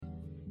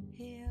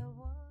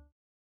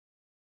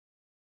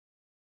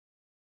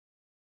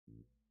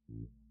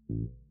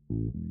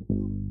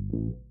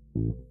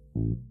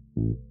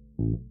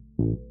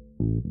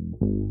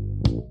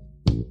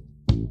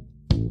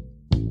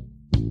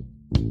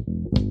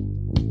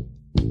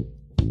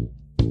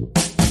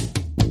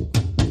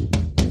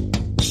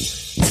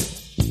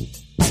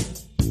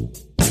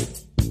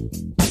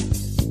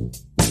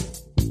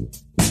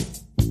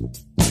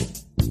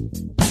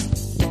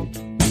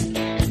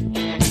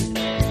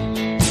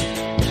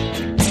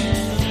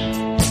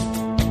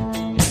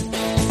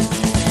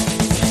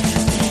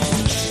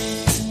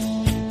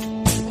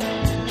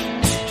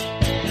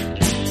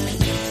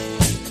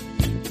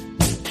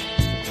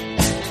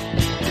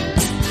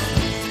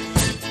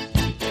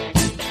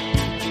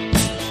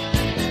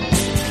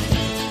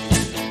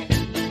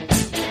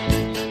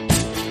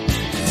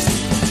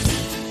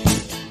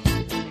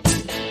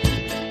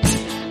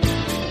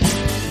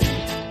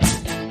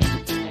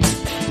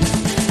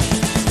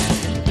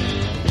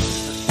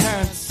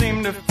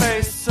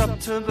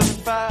To the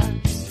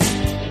facts,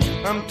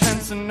 I'm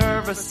tense and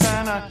nervous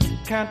and I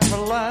can't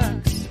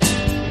relax.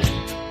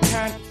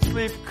 Can't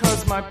sleep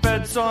cause my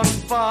bed's on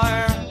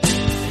fire.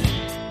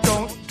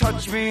 Don't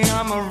touch me,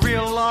 I'm a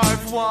real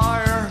live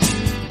wire.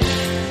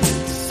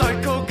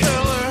 Psycho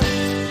killer,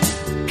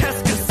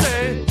 qu'est-ce que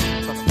c'est?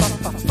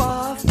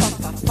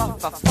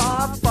 Fa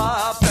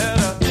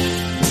better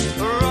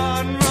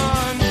run,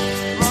 run,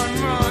 run,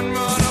 run,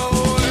 run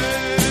away.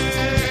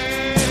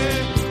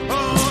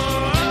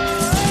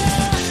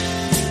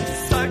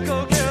 Psycho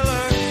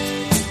killer,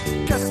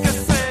 qu'est-ce que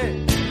c'est?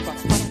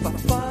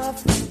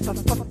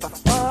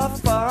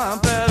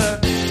 Better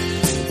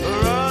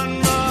run,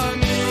 run,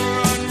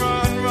 run,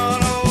 run,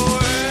 run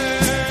away.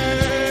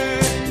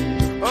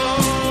 Oh,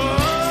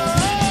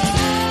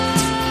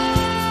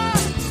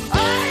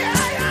 ay,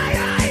 ay, ay,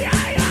 ay,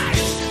 ay, ay.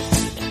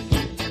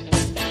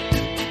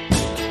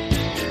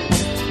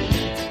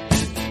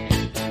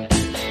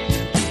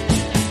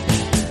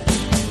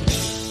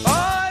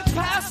 I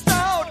passed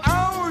out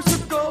hours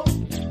ago.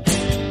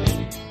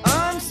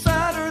 I'm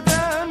sadder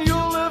than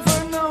you'll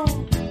ever know.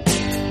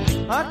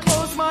 I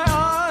close my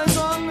eyes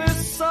on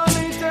this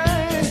sunny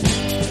day.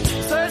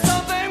 Say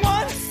something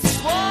once,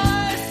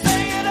 twice,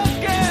 say it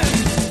again.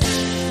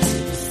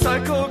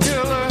 Psycho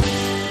killer,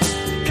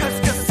 qu'est-ce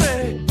que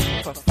c'est?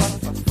 Better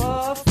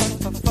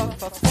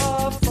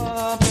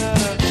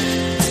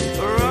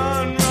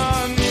run,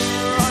 run,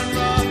 run,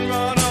 run,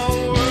 run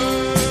away.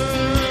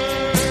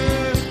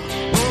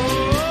 Oh,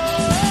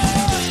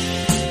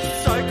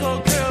 psycho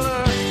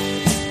killer,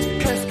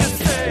 qu'est-ce que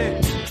c'est?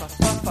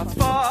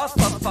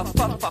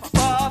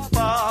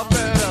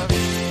 Better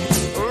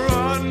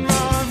run,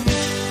 run,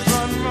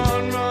 run,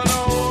 run, run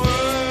away.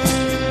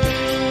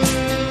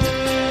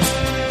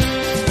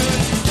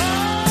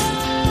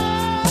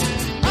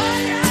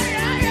 Aïe, aïe,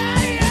 aïe,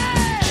 aïe,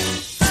 aïe.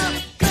 Ce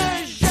que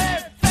j'ai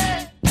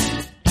fait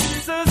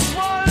ce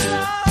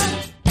soir-là,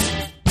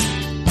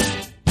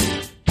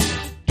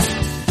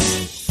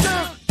 ce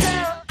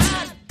qu'elle a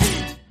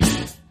dit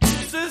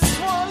ce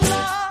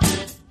soir-là.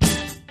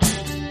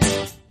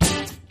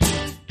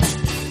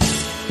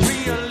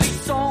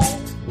 Réalisons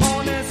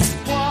mon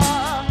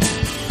espoir.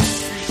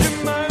 Je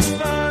me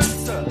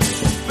lance,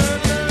 fais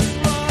le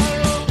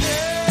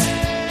paroquet.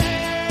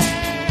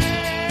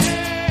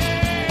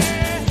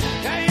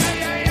 Aïe,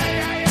 aïe, aïe, aïe,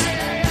 aïe,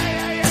 aïe,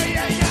 aïe, aïe, aïe,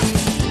 aïe.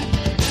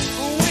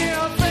 We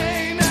are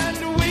vain and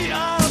we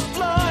are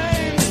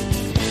blind.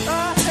 I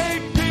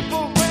hate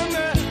people when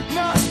they're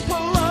not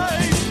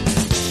polite.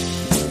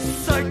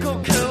 Psycho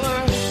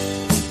killer,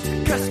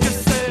 qu'est-ce que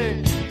c'est?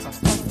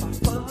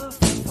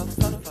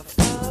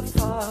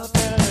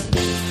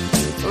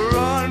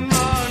 Run,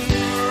 run,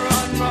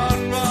 run, run,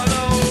 run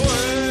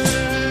away.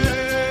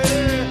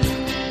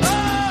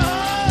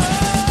 Ah,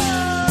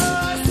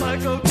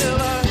 psycho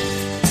killer,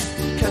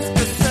 qu'est-ce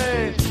que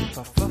c'est?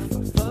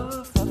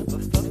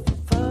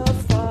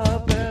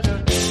 Better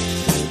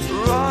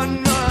run,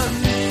 run,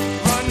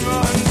 run,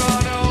 run,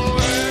 run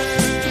away.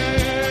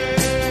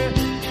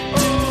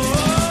 Oh,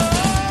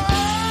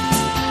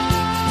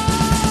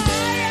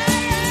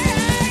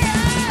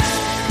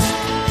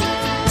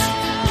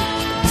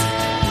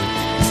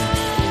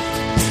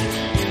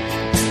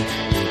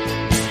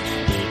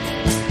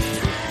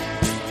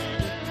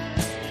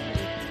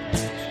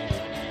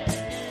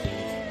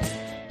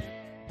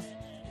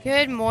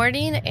 Good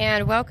morning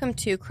and welcome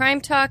to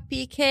Crime Talk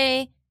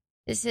BK.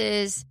 This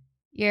is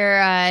your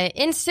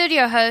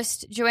in-studio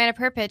host, Joanna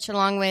Perpich,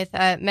 along with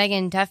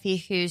Megan Duffy,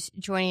 who's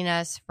joining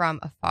us from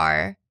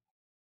afar.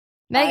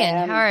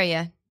 Megan, how are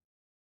you?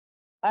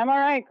 I'm all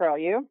right, girl.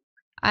 You?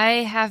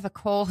 I have a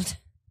cold.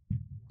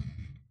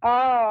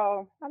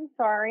 Oh, I'm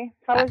sorry.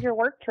 How was your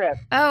work trip?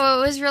 Oh,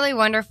 it was really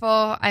wonderful.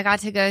 I got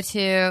to go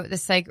to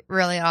this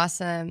really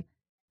awesome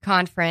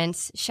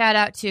conference. Shout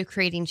out to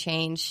Creating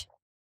Change.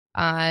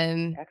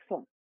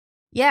 Excellent.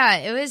 Yeah,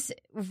 it was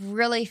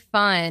really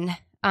fun.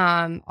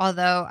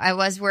 Although I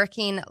was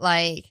working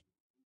 10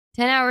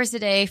 hours a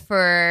day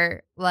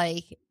for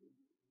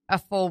a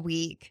full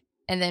week,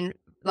 and then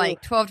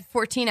 12 to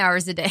 14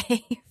 hours a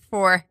day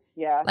for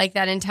Yeah. like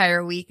that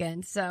entire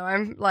weekend. So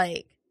I'm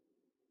like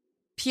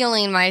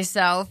peeling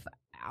myself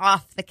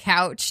off the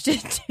couch to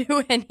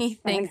do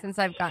anything since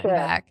I've gotten Shit.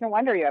 back. No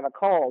wonder you have a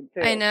cold,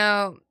 too. I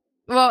know.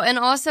 Well, and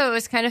also it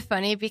was kind of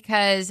funny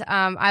because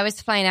I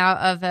was flying out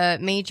of a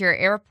major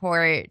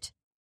airport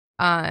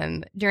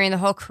during the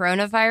whole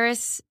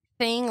coronavirus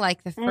thing,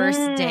 like the first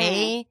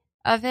day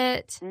of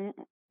it.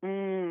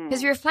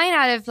 Because we were flying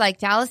out of like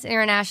Dallas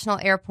International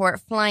Airport,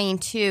 flying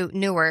to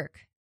Newark.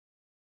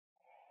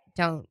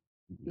 Don't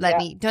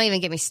even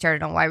get me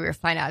started on why we were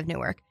flying out of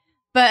Newark.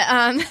 But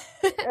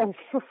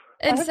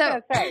and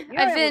so say, you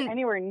I've been been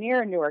anywhere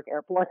near Newark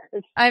Airport.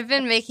 I've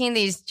been making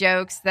these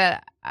jokes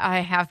that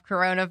I have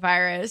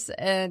coronavirus,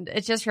 and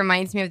it just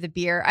reminds me of the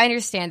beer. I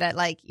understand that,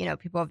 like, you know,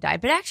 people have died,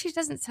 but it actually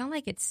doesn't sound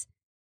like it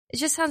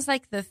just sounds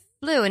like the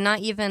flu, and not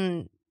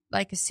even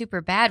like a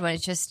super bad one.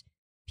 It's just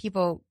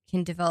people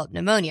can develop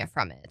pneumonia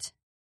from it,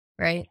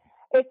 right?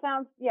 It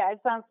sounds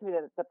to me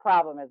that the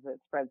problem is that it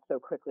spreads so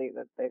quickly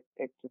that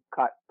it just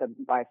caught them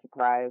by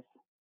surprise.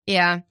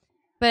 Yeah,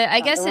 but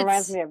I guess it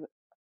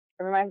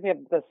reminds me of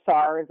the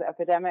SARS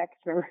epidemic.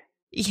 Remember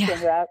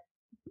that?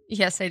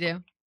 Yes, I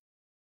do.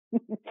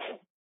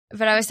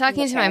 But I was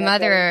talking to my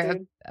mother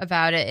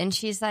about it, and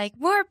she's like,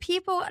 more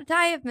people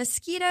die of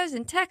mosquitoes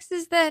in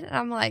Texas than... And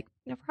I'm like,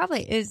 it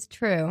probably is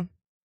true.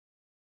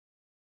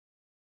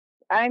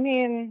 I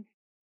mean,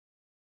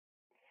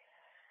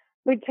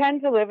 we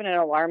tend to live in an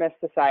alarmist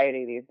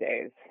society these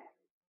days.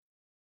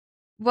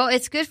 Well,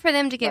 it's good for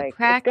them to get like,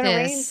 practice.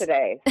 It's going to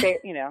rain today.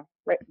 You know,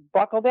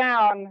 buckle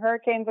down.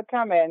 Hurricanes are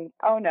coming.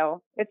 Oh,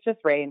 no, it's just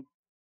rain.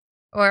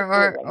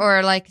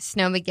 Or like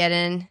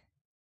Snowmageddon.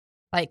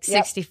 Like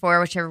 64,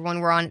 whichever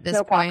one we're on at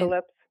this point.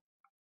 Snowpocalypse.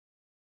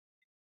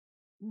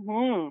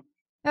 Mm-hmm.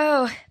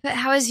 Oh, but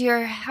how was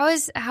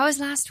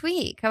last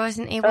week? I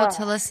wasn't able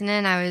to listen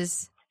in. I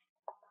was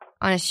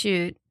on a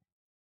shoot.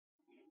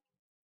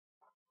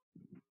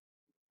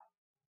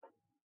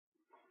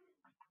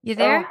 You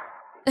there?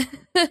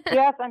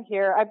 Yes, I'm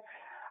here.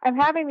 I'm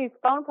having these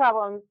phone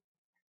problems.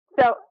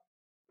 So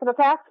for the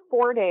past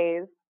 4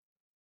 days,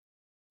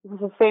 this is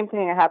the same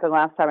thing that happened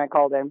last time I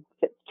called in.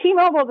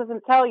 T-Mobile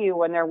doesn't tell you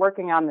when they're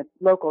working on the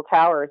local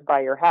towers by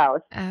your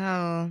house.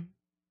 Oh.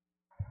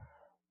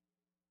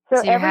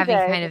 So you're every having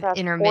day, kind for of the past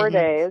intermittent.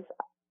 4 days.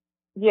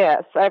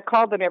 Yes, I've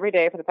called them every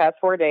day for the past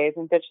 4 days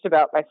and bitched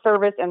about my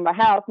service and my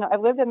house. Now,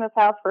 I've lived in this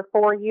house for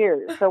 4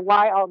 years, so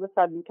why all of a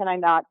sudden can I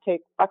not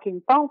take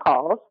fucking phone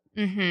calls?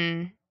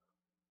 Mm-hmm.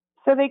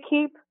 So they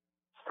keep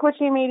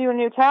switching me to a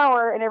new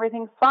tower and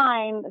everything's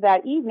fine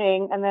that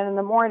evening, and then in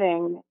the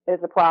morning is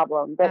a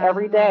problem. But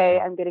every day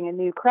I'm getting a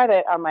new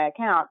credit on my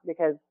account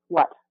because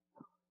what?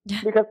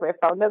 Because my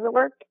phone doesn't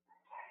work?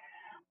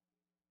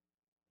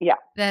 Yeah.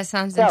 That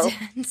sounds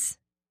intense.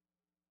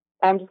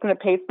 I'm just going to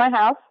pace my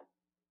house.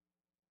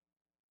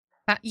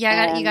 You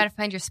got to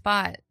find your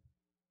spot.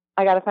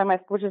 I got to find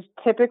which is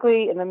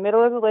typically in the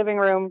middle of the living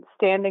room,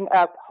 standing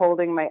up,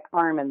 holding my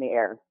arm in the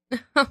air.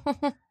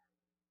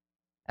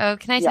 Oh,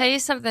 can I tell you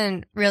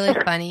something really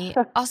funny?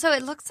 Also,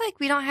 it looks like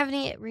we don't have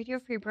any Radio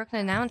Free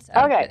Brooklyn announced.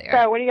 Okay,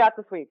 so what do you got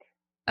this week?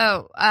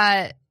 Oh,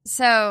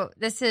 so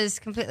this is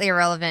completely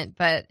irrelevant,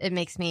 but it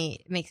makes me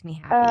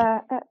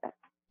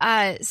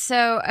happy.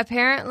 So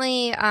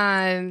apparently,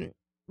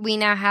 we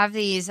now have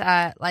these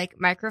like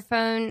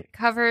microphone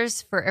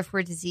covers for if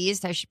we're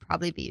diseased. I should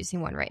probably be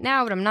using one right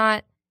now, but I'm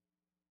not.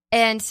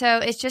 And so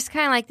it's just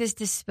kind of like this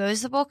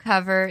disposable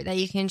cover that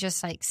you can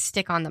just like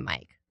stick on the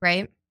mic,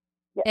 right?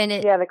 Yeah, and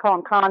they call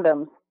them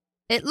condoms.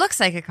 It looks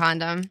like a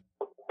condom.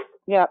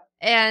 Yep.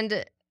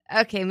 And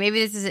okay,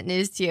 maybe this isn't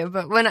news to you,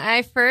 but when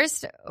I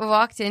first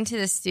walked into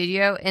the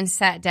studio and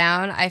sat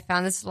down, I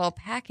found this little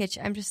package.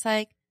 I'm just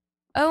like,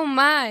 oh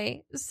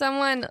my,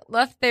 someone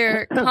left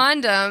their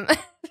condom.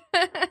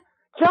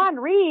 John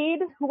Reed,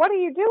 what are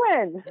you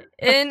doing?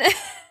 Race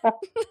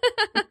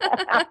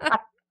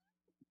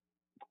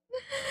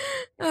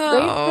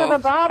to the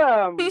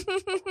bottom.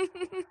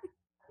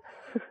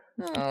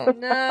 Oh,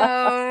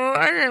 no.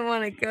 I didn't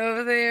want to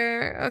go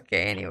there.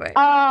 Okay, anyway.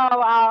 Oh,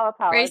 I'll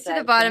apologize. Race to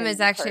the Bottom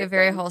is actually a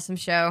very wholesome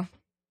show.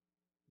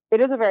 It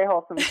is a very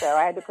wholesome show.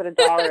 I had to put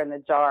 $1 in the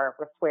jar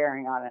for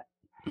swearing on it.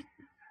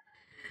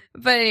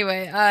 But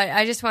anyway,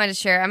 I just wanted to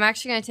share. I'm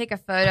actually going to take a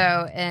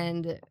photo,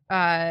 and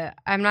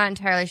I'm not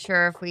entirely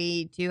sure if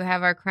we do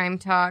have our Crime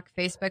Talk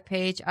Facebook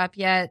page up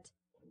yet.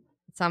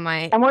 It's on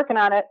my... I'm working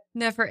on it.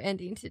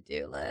 Never-ending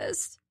to-do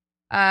list.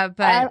 But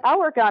I'll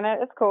work on it.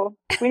 It's cool.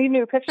 We need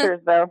new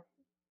pictures, though.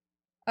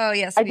 Oh,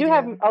 yes, I do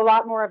have a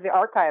lot more of the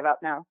archive up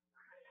now.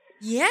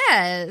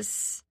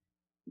 Yes.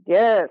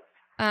 Yes.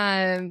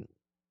 Hold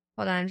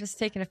on, I'm just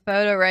taking a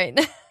photo right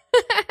now.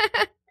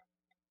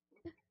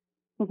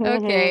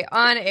 Okay,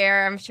 on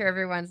air, I'm sure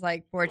everyone's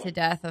like bored to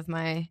death of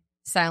my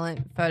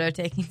silent photo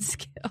taking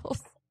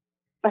skills.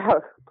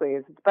 Oh,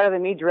 please. It's better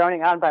than me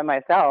droning on by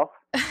myself.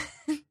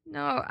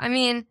 No, I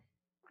mean,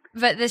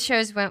 but the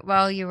shows went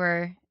well.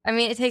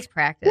 It takes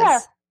practice. Yeah.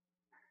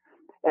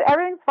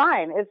 Everything's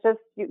fine. It's just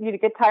you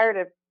get tired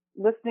of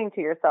listening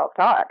to yourself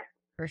talk.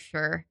 For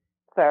sure.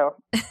 So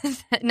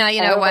now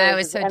you know why I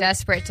was so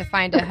desperate to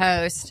find a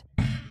host.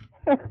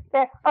 Oh,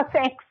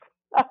 thanks.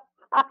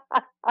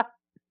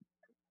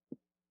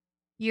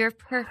 You're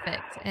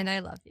perfect, and I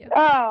love you.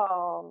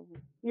 Oh,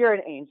 you're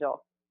an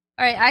angel.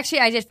 All right, actually,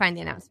 I did find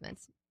the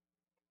announcements.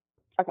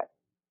 Okay.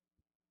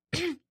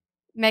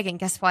 Megan,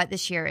 guess what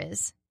this year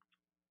is?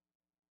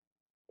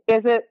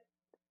 Is it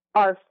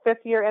our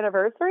 5th year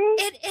anniversary?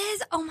 It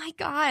is. Oh, my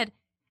God.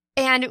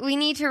 And we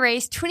need to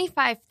raise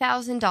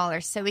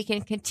 $25,000 so we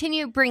can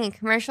continue bringing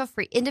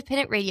commercial-free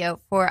independent radio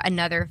for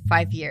another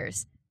 5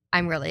 years.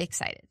 I'm really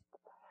excited.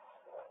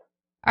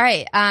 All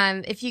right.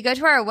 If you go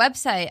to our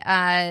website,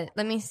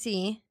 let me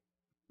see.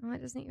 Oh,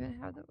 it doesn't even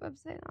have the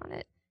website on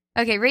it.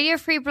 Okay, Radio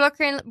Free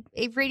Brooklyn,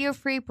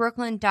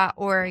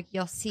 radiofreebrooklyn.org.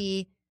 You'll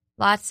see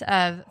lots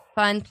of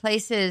fun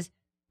places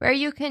where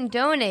you can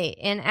donate.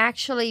 And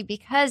actually,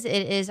 because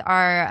it is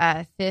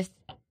our 5th,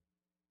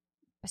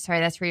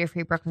 sorry, that's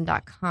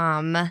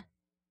radiofreebrooklyn.com.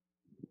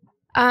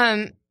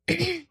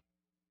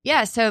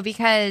 Yeah, so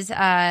because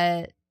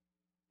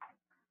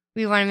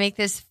we want to make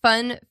this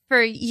fun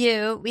for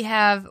you, we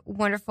have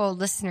wonderful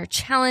listener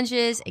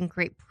challenges and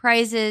great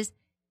prizes.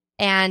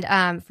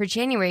 And for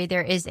January,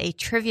 there is a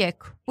trivia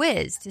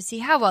quiz to see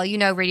how well you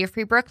know Radio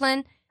Free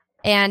Brooklyn.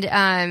 And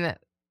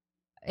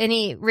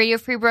any Radio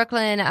Free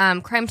Brooklyn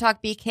Crime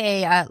Talk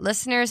BK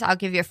listeners, I'll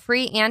give you a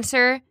free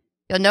answer.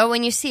 You'll know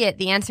when you see it.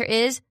 The answer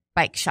is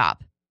bike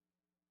shop.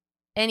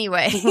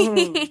 Anyway.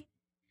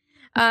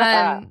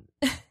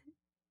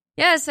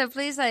 Yeah, so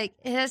please hit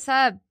us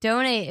up,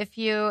 donate if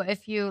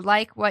you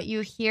like what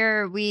you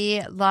hear.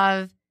 We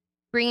love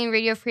bringing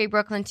Radio Free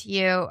Brooklyn to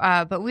you,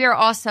 but we are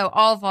also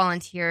all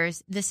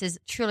volunteers. This is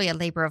truly a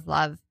labor of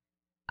love.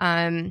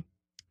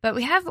 But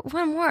we have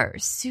one more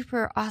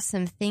super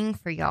awesome thing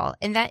for y'all,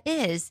 and that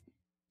is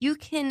you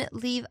can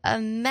leave a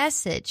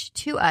message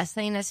to us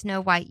letting us know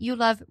why you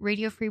love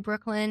Radio Free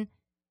Brooklyn,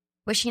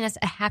 wishing us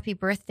a happy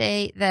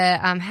birthday. The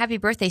happy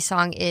birthday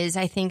song is,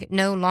 I think,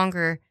 no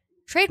longer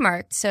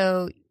trademarked,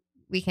 so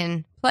we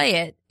can play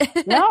it.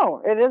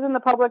 No, it is in the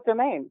public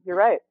domain. You're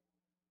right.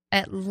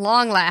 At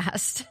long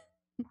last.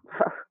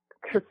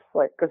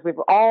 Because we've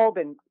all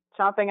been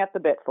chomping at the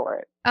bit for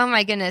it. Oh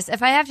my goodness.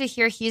 If I have to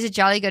hear He's a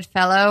Jolly Good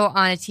Fellow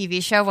on a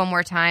TV show one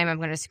more time, I'm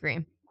going to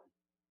scream.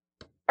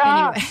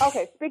 Anyway.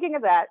 Okay, speaking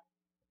of that,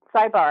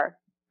 sidebar,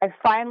 I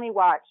finally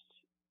watched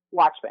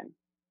Watchmen.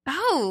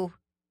 Oh.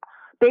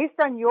 Based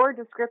on your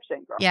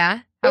description, girl. Yeah?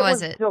 How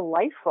was it?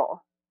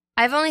 Delightful.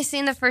 I've only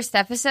seen the first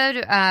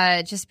episode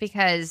just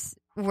because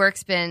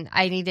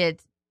I needed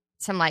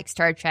some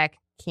Star Trek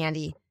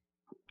candy.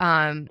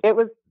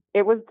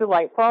 It was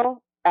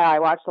delightful. I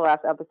watched the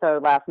last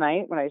episode last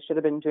night when I should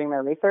have been doing my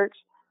research.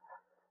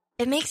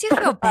 It makes you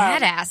feel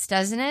badass,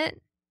 doesn't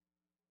it?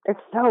 It's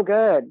so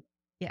good.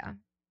 Yeah.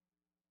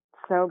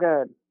 So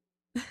good.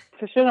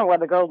 She shouldn't have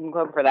won the Golden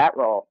Globe for that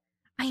role.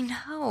 I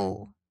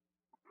know.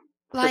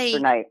 Sister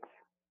Night.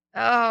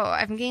 Oh,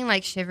 I'm getting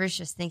shivers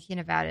just thinking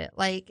about it.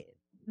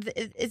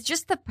 It's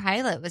just the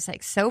pilot was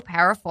so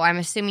powerful. I'm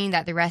assuming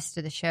that the rest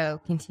of the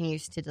show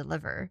continues to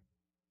deliver.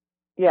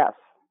 Yes.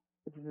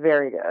 It's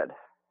very good.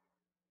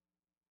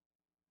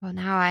 Well,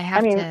 now I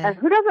have to... and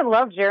who doesn't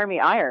love Jeremy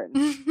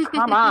Irons?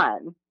 Come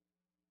on.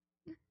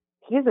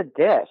 He's a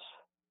dish.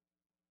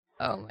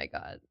 Oh, my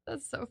God.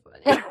 That's so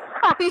funny.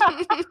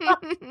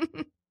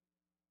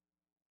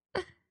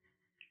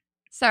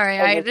 Sorry,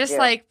 I just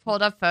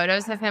pulled up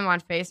photos of him on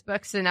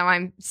Facebook, so now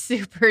I'm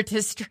super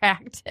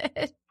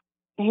distracted.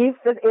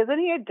 Isn't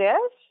he a dish?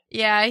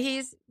 Yeah,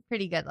 he's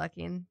pretty good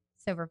looking.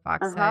 Silver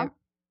fox type.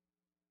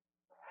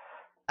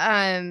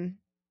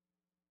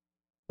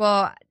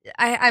 Well,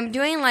 I'm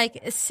doing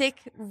a sick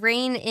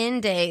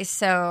rain-in day,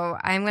 so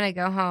I'm going to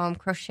go home,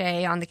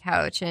 crochet on the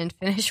couch, and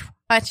finish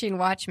watching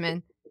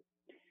Watchmen.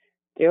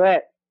 Do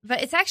it.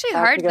 But it's actually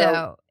hard,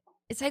 though.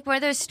 It's one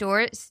of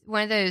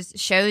those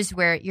shows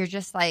where you're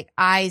just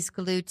eyes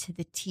glued to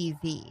the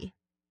TV.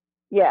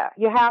 Yeah,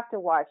 you have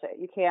to watch it.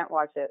 You can't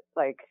watch it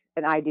like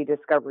an ID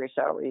Discovery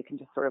show where you can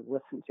just sort of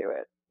listen to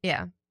it.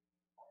 Yeah.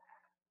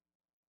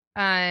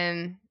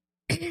 How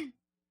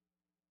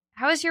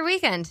was your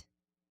weekend?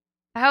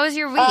 How was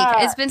your week?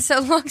 It's been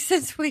so long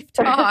since we've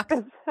talked.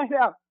 I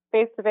know,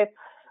 face to face.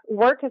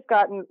 Work has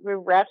we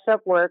wrapped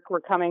up work. We're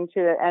coming to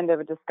the end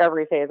of a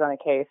discovery phase on a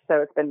case,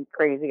 so it's been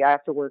crazy. I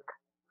have to work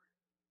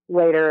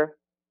later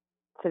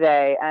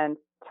today and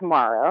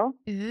tomorrow.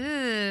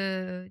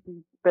 Ooh.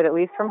 But at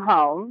least from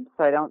home,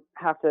 so I don't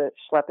have to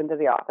schlep into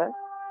the office.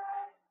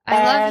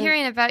 I love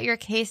hearing about your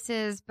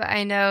cases, but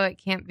I know it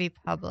can't be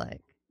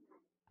public.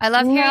 I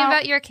love hearing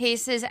about your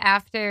cases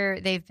after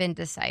they've been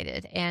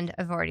decided and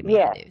have already made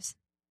the news.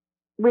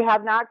 We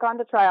have not gone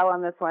to trial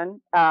on this one.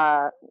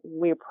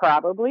 We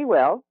probably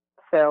will.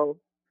 So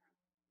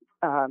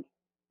I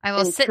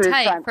will sit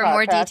tight for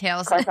more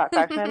details. Crime Talk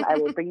section, I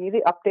will bring you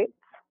the updates.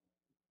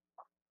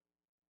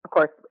 Of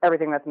course,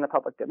 everything that's in the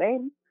public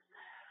domain.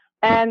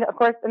 And of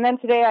course, and then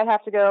today I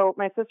have to go,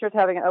 my sister's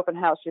having an open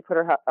house. She put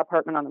her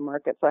apartment on the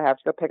market, so I have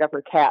to go pick up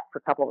her cat for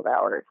a couple of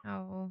hours.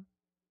 Oh.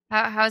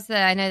 How's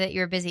I know that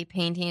you're busy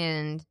painting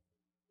and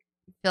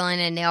filling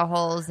in nail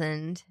holes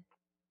and.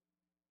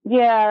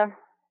 Yeah,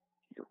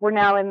 we're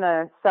now in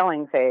the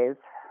selling phase,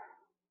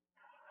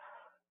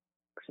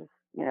 which is,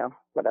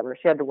 whatever.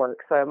 She had to work,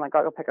 so I'm like,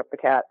 I'll go pick up the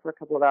cat for a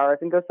couple of hours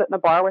and go sit in a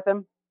bar with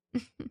him.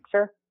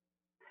 Sure.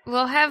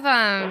 We'll have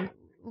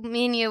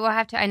me and you will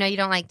have to. I know you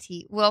don't like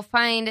tea. We'll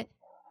find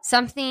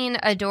something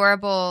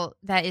adorable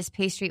that is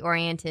pastry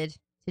oriented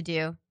to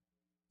do.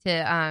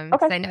 Okay.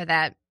 'Cause I know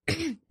that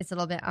it's a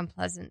little bit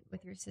unpleasant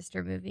with your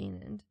sister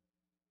moving, and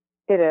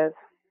it is.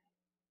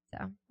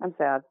 So I'm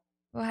sad.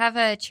 We'll have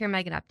a Cheer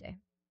Megan Up Day.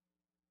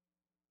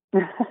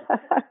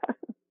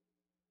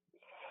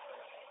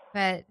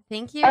 But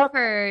thank you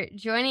for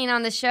joining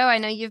on the show. I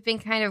know you've been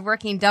kind of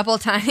working double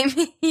time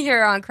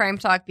here on Crime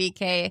Talk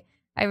BK.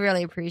 I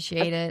really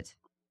appreciate it.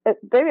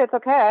 Baby, it's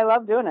okay. I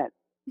love doing it.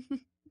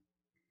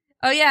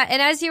 Oh, yeah.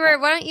 And as you were,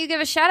 why don't you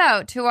give a shout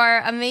out to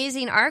our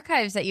amazing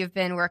archives that you've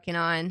been working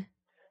on?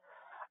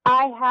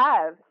 I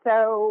have.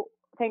 So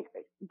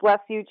bless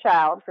you,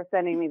 child, for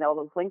sending me all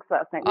those links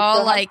last night.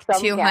 All like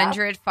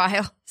 200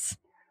 files.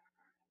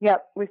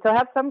 Yep. We still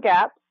have some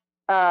gaps,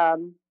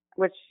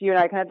 which you and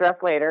I can address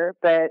later,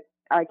 but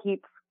I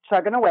keep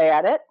chugging away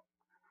at it.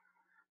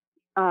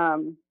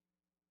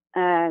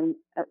 And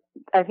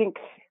I think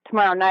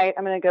tomorrow night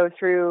I'm going to go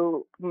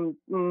through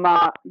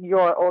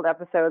your old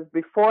episodes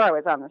before I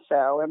was on the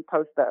show and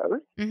post those.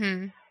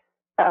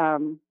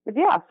 Mm-hmm. But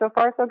yeah, so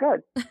far so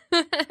good.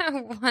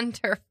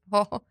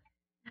 Wonderful.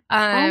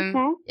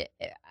 I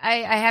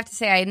have to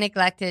say I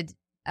neglected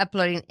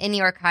uploading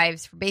any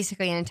archives for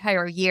basically an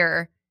entire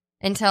year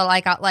until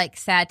I got like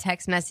sad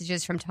text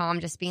messages from Tom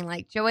just being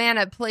like,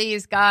 Joanna,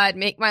 please, God,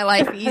 make my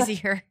life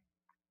easier.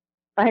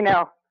 I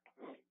know.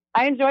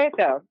 I enjoy it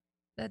though.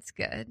 That's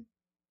good.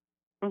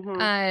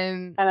 Mm-hmm.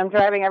 And I'm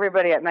driving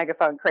everybody at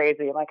Megaphone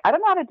crazy. I'm like, I don't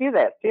know how to do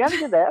this. Do you have to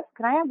do this?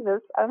 Can I have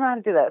this? I don't know how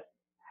to do this.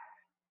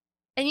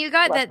 And you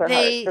got that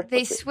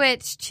they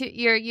switched to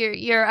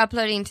you're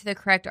uploading to the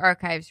correct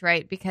archives,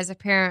 right? Because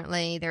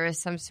apparently there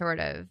is some sort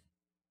of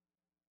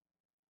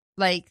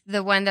like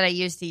the one that I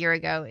used a year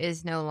ago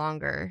is no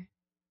longer.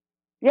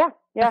 Yeah.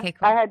 Okay,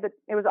 cool.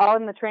 It was all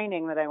in the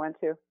training that I went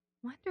to.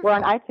 Wonderful. We're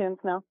on iTunes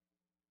now.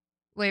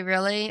 Wait,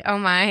 really? Oh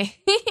my.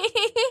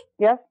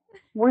 Yes.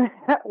 We're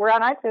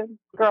on iTunes,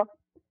 girl.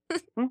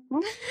 Mm-hmm.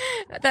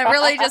 That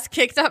really just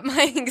kicked up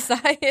my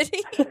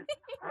anxiety.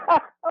 Oh,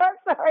 I'm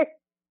sorry.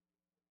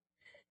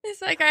 It's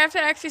like I have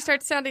to actually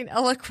start sounding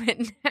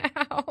eloquent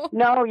now.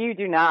 No, you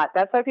do not.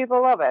 That's why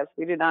people love us.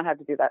 We do not have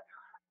to do that.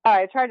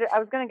 I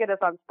was going to get us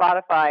on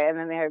Spotify, and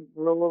then they have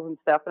rules and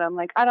stuff, and I'm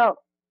like,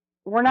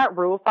 we're not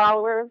rule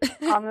followers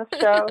on this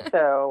show,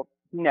 so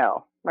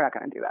no, we're not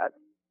going to do that.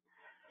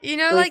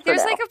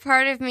 There's like a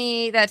part of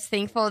me that's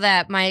thankful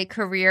that my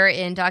career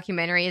in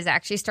documentary is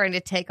actually starting to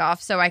take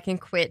off so I can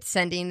quit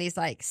sending these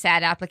like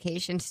sad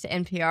applications to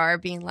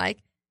NPR being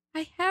like,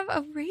 I have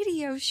a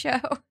radio show.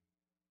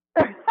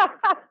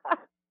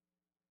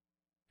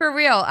 For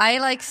real, I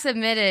like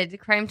submitted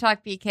Crime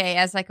Talk BK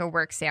as like a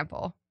work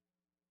sample.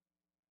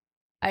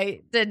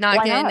 I did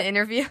not get an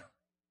interview.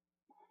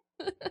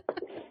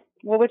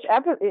 Well, which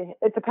episode?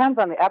 It depends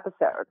on the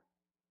episode.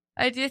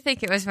 I do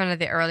think it was one of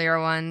the earlier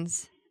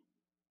ones.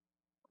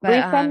 But,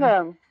 we send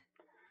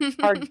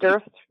our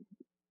Durst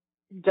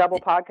double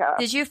podcast.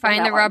 Did you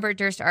find the Robert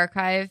Durst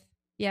archive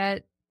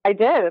yet? I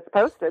did. It's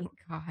posted.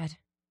 Thank God.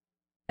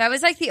 That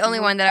was like the only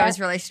one that I was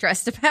really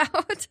stressed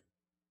about.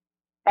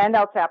 And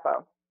El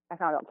Chapo. I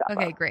found El Chapo.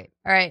 Okay, great.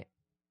 All right.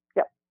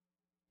 Yep.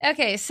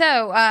 Okay,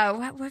 so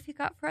what have you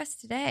got for us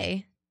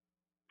today?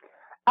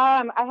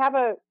 I have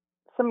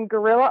some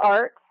guerrilla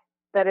art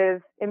that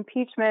is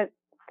impeachment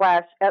 /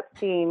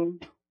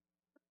 Epstein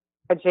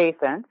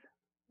adjacent.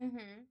 Mm-hmm.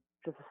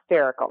 Which is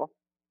hysterical.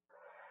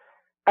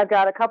 I've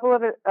got a couple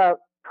of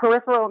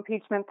peripheral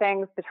impeachment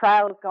things. The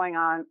trial is going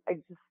on.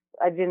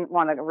 I didn't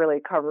want to really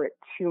cover it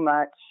too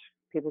much.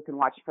 People can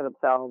watch it for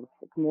themselves.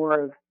 It's more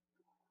of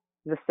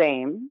the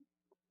same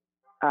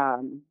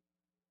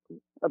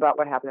about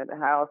what happened at the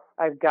house.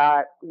 I've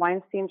got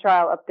Weinstein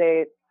trial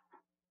updates.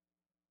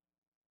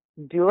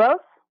 Doulos.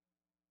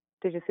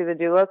 Did you see the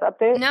Doulos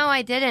update? No,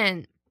 I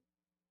didn't.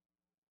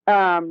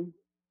 I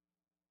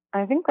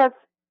think that's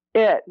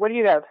it. What do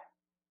you have?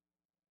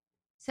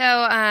 So,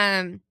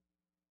 I'm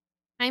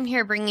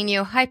here bringing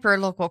you hyper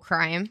local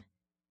crime.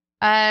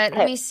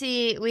 Let me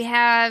see. We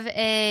have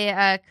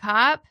a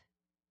cop.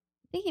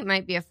 I think he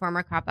might be a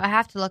former cop. I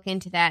have to look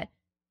into that.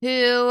 Who,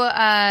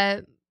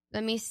 let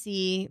me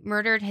see,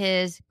 murdered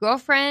his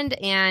girlfriend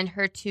and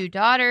her 2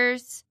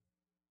 daughters.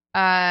 We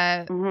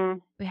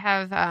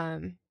have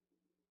another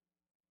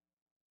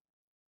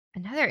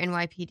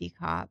NYPD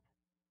cop.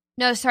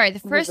 No, sorry. The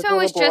first one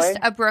was just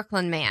a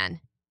Brooklyn man.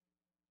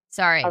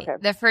 Sorry. Okay.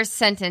 The first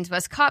sentence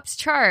was cops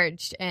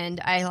charged,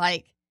 and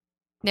I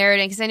narrowed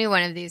it because I knew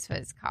one of these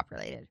was cop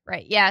related.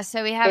 Right. Yeah.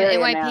 So we have an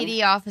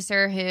NYPD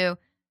officer who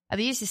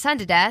abused his son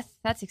to death.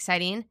 That's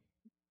exciting.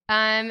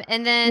 And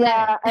then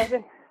I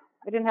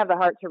didn't have the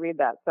heart to read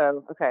that.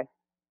 So okay.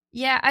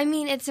 Yeah, I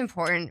mean it's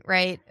important,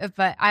 right?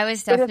 But I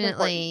was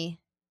definitely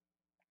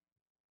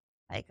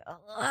like,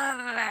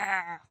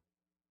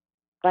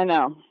 I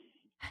know.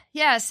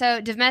 Yeah,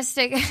 so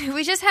domestic,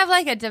 we just have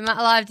like a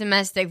lot of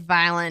domestic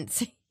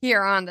violence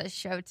here on the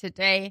show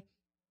today.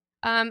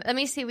 Let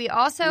me see. We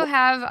also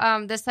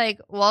have this like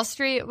Wall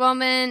Street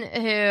woman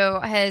who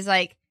has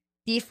like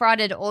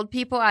defrauded old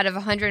people out of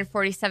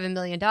 $147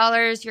 million.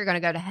 You're going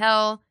to go to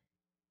hell.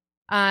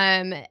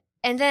 And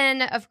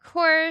then, of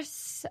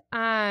course,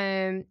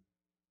 updates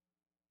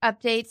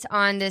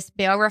on this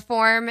bail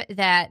reform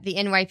that the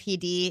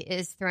NYPD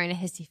is throwing a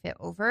hissy fit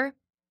over.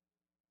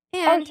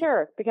 And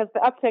sure, because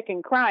the uptick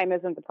in crime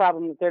isn't the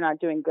problem that they're not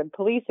doing good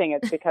policing.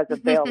 It's because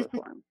of bail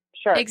reform.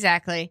 Sure.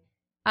 Exactly.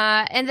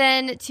 And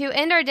then to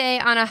end our day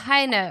on a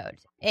high note,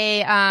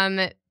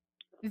 a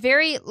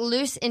very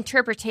loose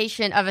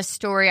interpretation of a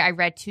story I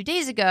read 2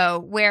 days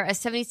ago where a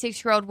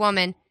 76-year-old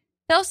woman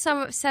fell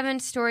 7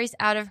 stories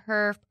out of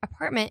her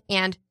apartment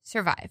and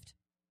survived.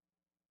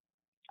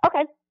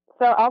 Okay.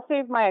 So I'll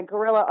save my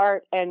gorilla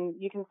art, and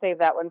you can save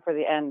that one for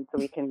the end so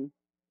we can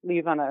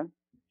leave on a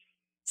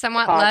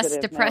somewhat less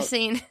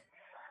depressing.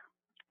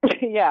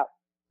 Yeah.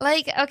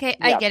 Like, okay,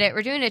 I get it.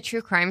 We're doing a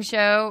true crime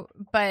show,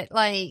 but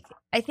like,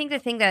 I think the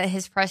thing that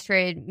has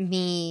frustrated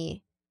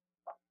me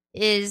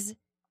is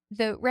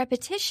the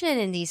repetition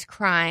in these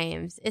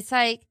crimes. It's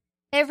like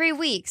every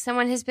week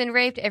someone has been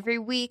raped. Every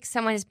week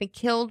someone has been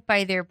killed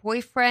by their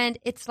boyfriend.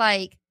 It's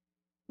like,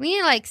 we need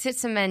to like sit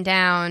some men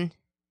down,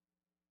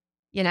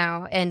 you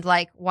know, and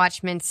like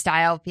Watchmen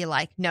style be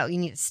like, no, you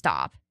need to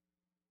stop.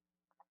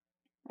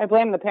 I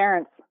blame the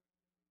parents.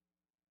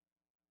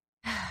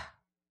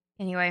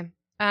 Anyway,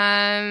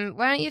 why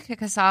don't you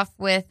kick us off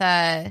with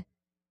some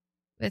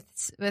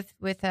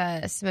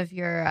of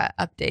your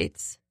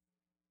updates?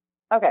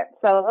 Okay,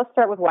 so let's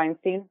start with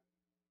Weinstein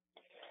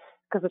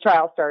because the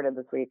trial started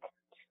this week.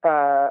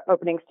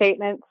 Opening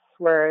statements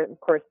where, of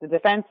course, the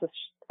defense is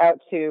out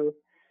to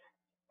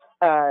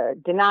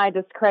deny,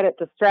 discredit,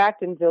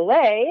 distract, and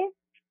delay.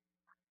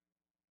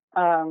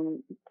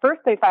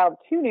 First, they filed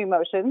 2 new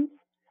motions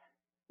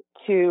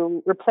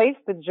to replace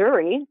the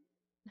jury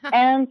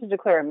and to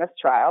declare a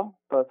mistrial.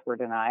 Both were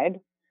denied.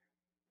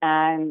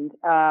 And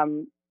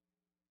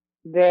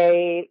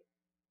they,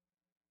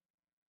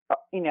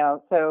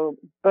 so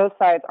both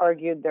sides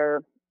argued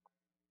their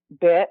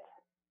bit.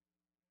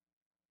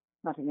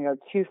 Not going to go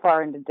too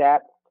far into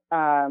depth.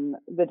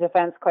 The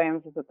defense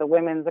claims that the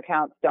women's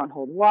accounts don't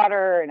hold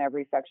water and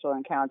every sexual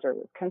encounter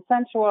was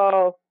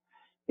consensual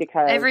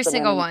because every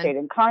single one stayed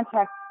in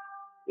contact.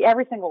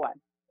 Every single one.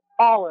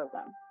 All of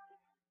them.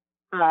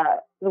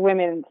 The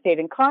women stayed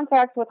in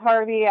contact with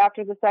Harvey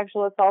after the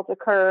sexual assault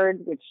occurred,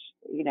 which,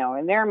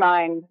 in their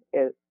mind,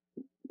 it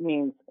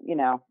means,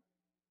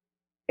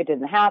 it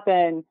didn't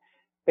happen.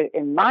 But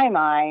in my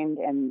mind,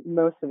 and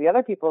most of the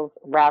other people's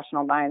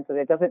rational minds, that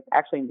it doesn't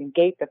actually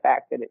negate the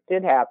fact that it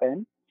did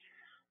happen.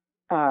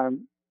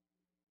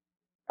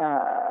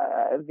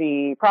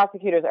 The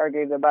prosecutors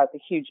argued about the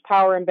huge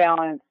power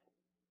imbalance,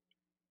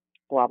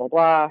 blah, blah,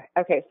 blah.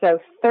 Okay, so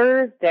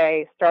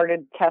Thursday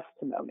started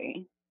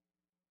testimony.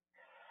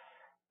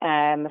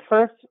 And the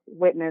first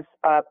witness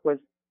up was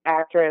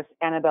actress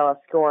Annabella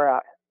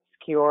Sciorra.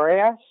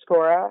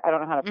 I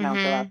don't know how to pronounce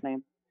her last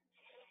name.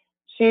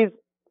 She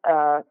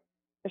was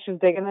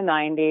big in the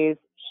 90s.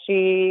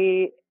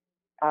 She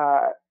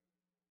was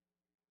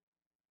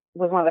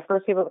one of the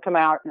first people to come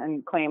out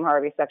and claim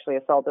Harvey sexually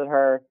assaulted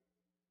her.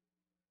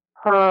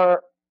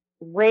 Her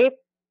rape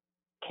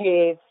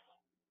case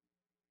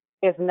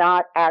is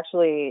not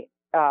actually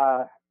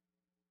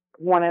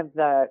one of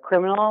the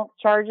criminal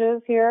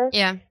charges here.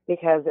 Yeah.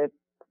 Because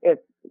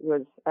it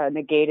was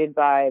negated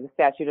by the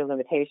statute of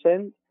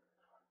limitations.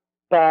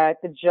 But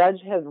the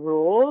judge has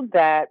ruled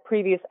that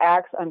previous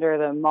acts under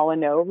the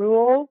Molyneux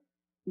rule,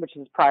 which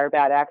is prior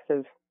bad acts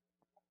of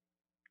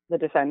the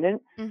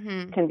defendant,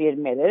 can be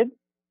admitted.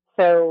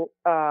 So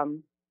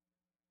to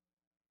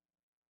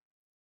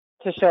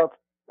show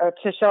a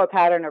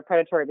pattern of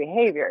predatory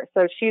behavior.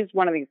 So she's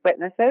one of these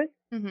witnesses.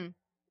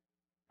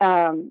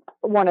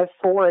 One of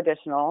 4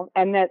 additional,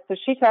 and so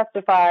she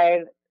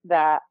testified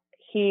that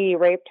he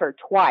raped her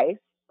twice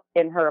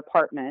in her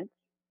apartment.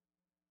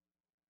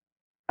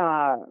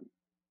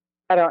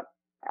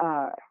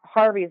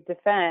 Harvey's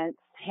defense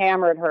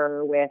hammered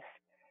her with,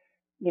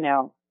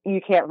 you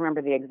can't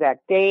remember the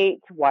exact date.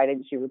 Why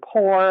didn't you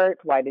report?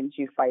 Why didn't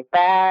you fight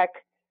back?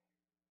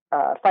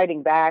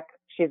 Fighting back,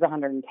 she's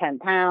 110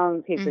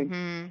 pounds. He's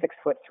a 6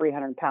 foot,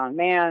 300 pound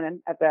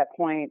man at that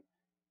point.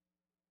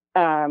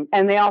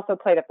 And they also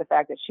played up the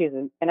fact that she's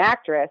an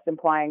actress,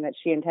 implying that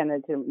she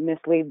intended to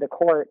mislead the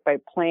court by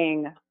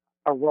playing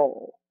a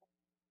role.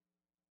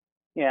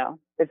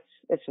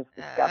 It's just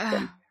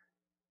disgusting.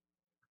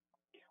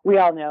 We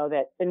all know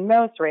that in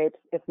most rapes,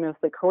 it's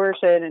mostly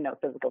coercion and no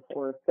physical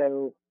force.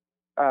 So,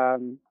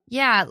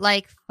 yeah,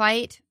 like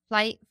fight,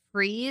 flight,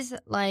 freeze.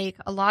 Like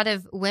a lot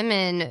of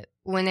women,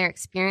 when they're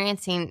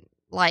experiencing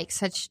like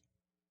such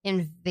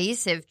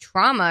invasive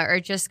trauma,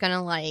 are just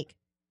gonna like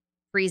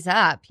freeze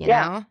up. You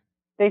know,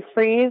 they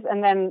freeze,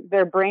 and then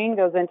their brain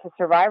goes into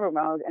survivor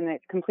mode, and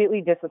it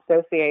completely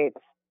disassociates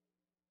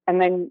And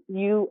then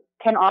you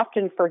can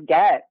often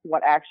forget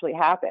what actually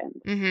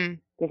happened Mm-hmm.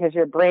 because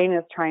your brain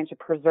is trying to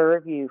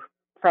preserve you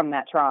from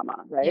that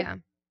trauma, right? Yeah.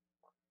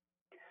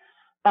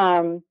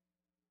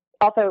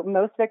 Also,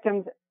 most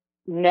victims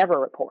never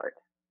report,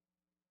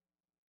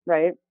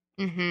 right?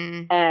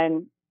 Mm-hmm.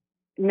 And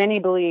many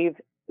believe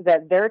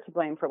that they're to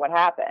blame for what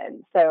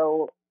happened.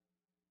 So,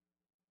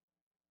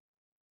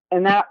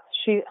 and that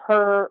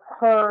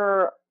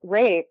her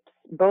rapes,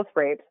 both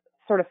rapes,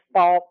 sort of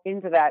fall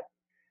into that.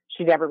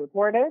 She never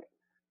reported.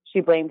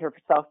 She blamed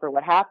herself for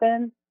what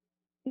happened.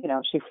 You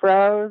know, she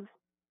froze,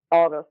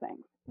 all those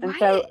things. And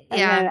so, and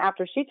then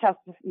after she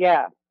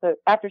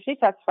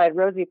testified,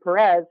 Rosie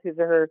Perez, who's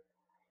her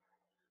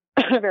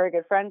very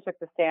good friend, took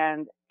the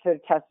stand to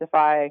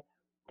testify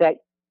that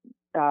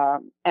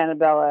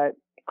Annabella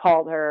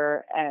called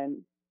her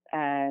and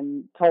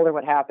told her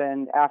what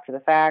happened after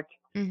the fact.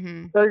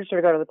 Mm-hmm. Urged her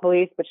to go to the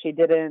police, but she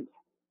didn't.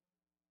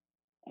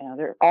 You know,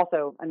 there's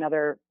also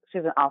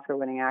she's an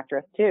Oscar-winning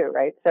actress too,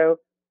 right? So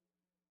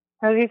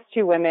there are these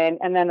two women,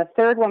 and then the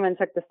third woman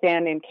took the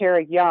stand named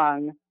Kara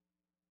Young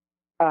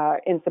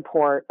in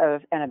support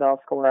of Annabella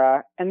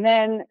Sciorra. And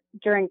then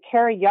during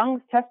Kara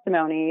Young's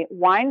testimony,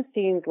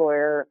 Weinstein's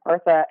lawyer,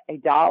 Artha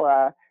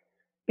Aidala,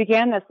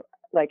 began this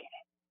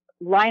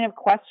line of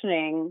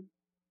questioning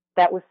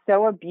that was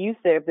so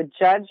abusive, the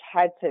judge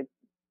had to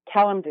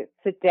tell him to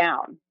sit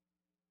down.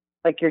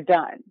 Like, you're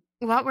done.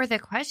 What were the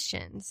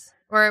questions?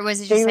 Or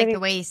was it just the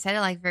way he said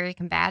it, very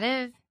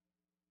combative?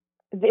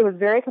 It was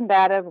very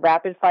combative,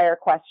 rapid fire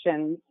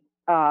questions.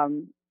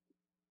 And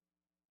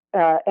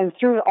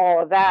through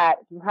all of that,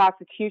 the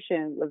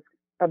prosecution was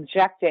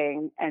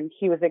objecting, and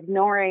he was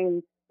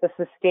ignoring the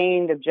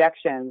sustained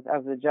objections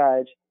of the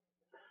judge.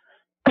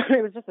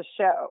 It was just a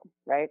show,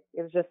 right?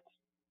 It was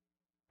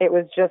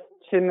just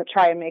to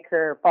try and make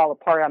her fall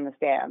apart on the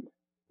stand,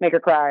 make her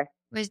cry.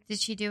 How'd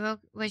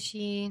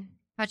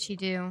she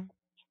do?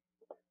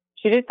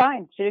 She did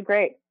fine. She did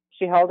great.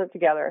 She held it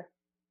together.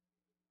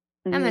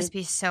 That must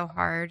be so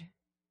hard.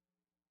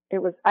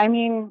 It was,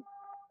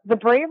 the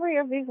bravery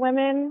of these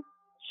women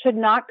should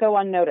not go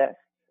unnoticed.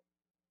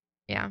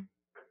 Yeah.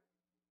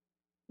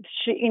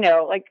 These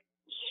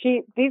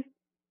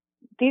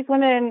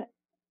women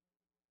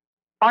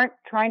aren't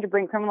trying to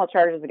bring criminal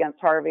charges against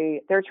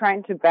Harvey. They're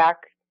trying to back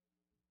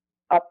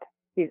up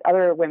these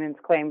other women's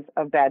claims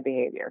of bad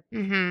behavior.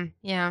 Mm-hmm.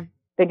 Yeah.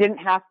 They didn't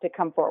have to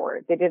come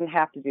forward. They didn't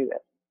have to do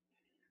this.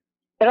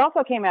 It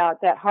also came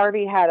out that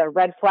Harvey had a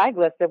red flag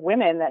list of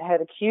women that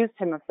had accused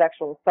him of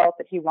sexual assault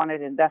that he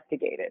wanted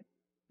investigated.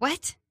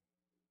 What?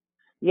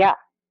 Yeah.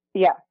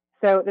 Yeah.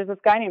 So there's this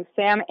guy named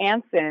Sam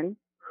Anson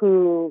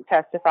who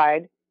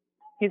testified.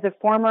 He's a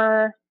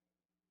former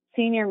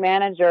senior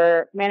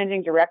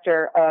managing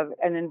director of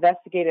an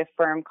investigative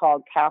firm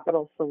called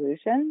Capital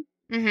Solutions.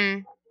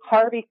 Mm-hmm.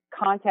 Harvey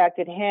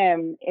contacted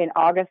him in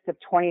August of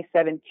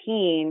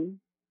 2017,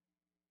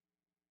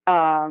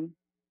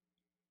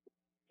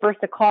 first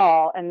a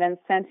call, and then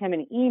sent him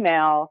an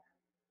email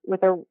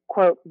with a,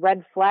 quote,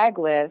 red flag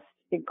list,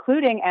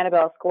 including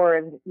Annabella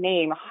Sciorra's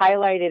name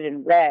highlighted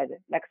in red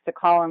next to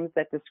columns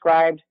that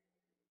described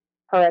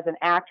her as an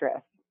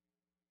actress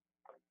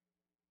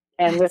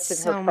and listed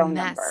her phone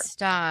number.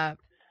 Messed up.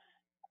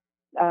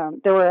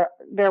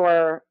 There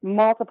were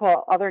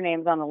multiple other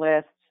names on the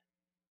list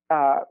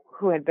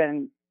who had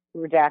been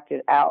redacted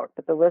out,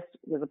 but the list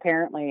was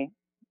apparently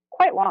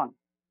quite long.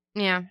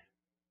 Yeah.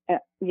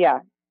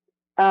 Yeah.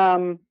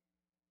 Jeez.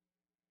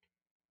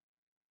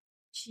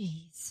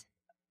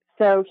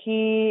 So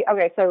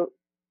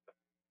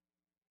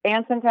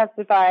Anson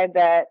testified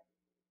that,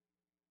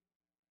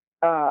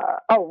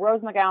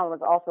 Rose McGowan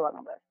was also on the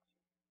list.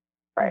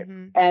 Right.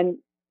 Mm-hmm. And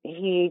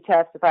he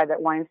testified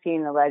that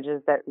Weinstein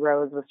alleges that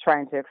Rose was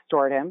trying to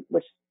extort him,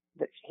 which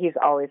he's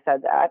always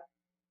said that,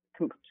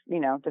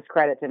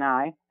 discredit,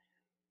 deny.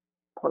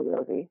 Poor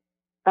Rosie.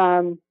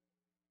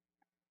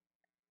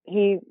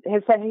 He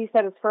said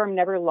his firm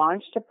never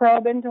launched a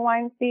probe into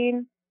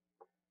Weinstein.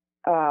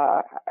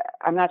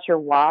 I'm not sure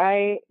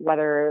why,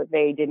 whether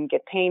they didn't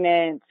get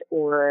payment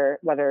or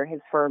whether his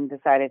firm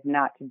decided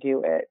not to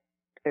do it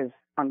is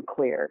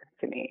unclear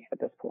to me at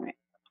this point.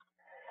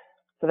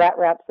 So that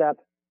wraps up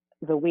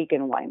the week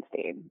in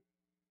Weinstein.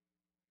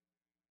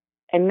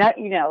 And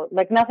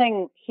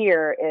nothing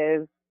here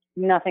is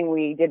nothing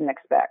we didn't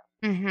expect.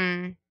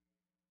 Mm-hmm.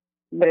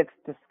 But it's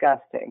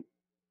disgusting.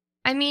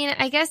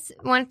 I guess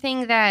one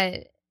thing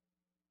that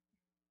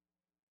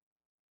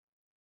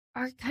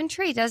our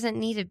country doesn't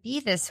need to be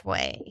this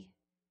way,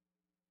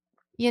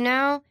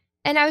 And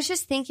I was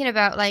just thinking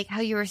about how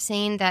you were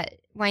saying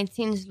that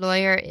Weinstein's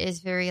lawyer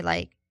is very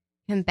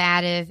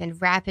combative and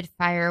rapid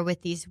fire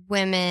with these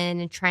women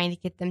and trying to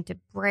get them to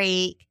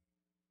break.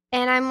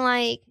 And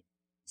I'm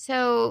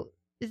so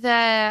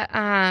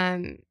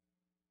the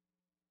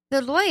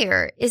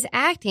lawyer is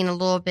acting a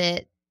little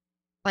bit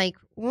like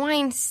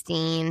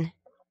Weinstein.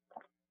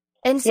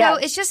 And so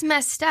It's just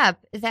messed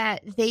up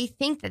that they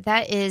think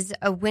that is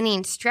a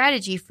winning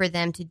strategy for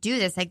them to do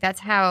this. That's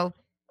how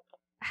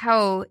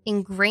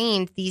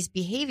ingrained these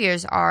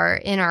behaviors are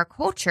in our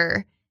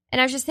culture. And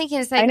I was just thinking,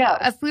 it's I like, know.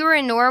 if we were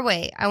in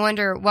Norway, I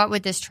wonder what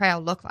would this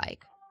trial look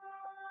like?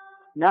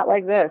 Not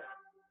like this.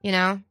 You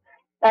know?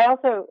 We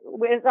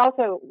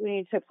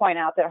need to point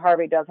out that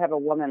Harvey does have a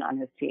woman on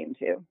his team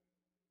too.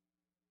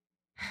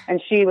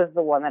 And she was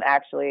the one that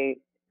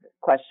actually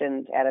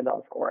questioned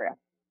Annabelle Scoria.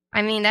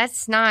 I mean,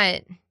 that's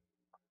not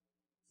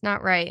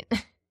right.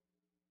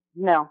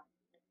 No.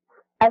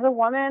 As a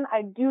woman,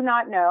 I do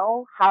not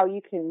know how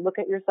you can look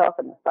at yourself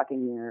in the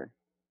fucking mirror.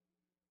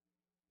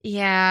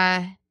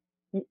 Yeah.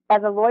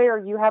 As a lawyer,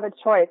 you have a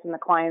choice in the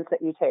clients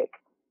that you take.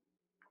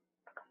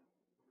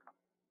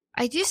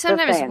 I do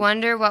sometimes saying.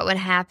 wonder what would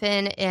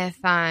happen if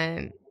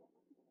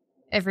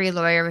every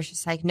lawyer was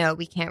just like, no,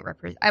 we can't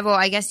represent. Well,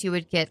 I guess you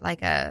would get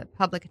like a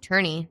public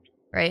attorney,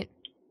 right?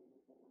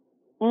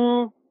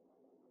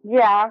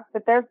 Yeah,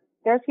 but there's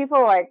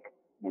people like,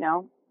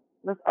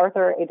 this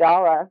Arthur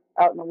Adala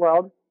out in the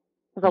world.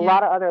 There's a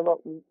lot of other,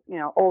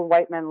 old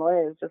white men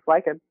lawyers just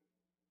like him.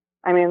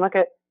 I mean, look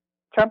at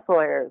Trump's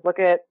lawyers. Look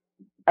at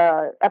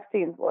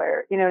Epstein's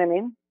lawyer. You know what I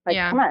mean? Like,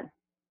 come on.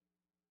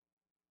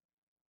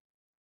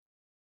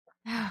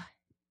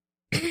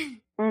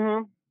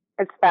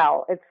 It's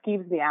foul. It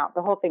skeeves me out.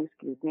 The whole thing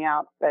skeeves me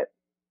out. But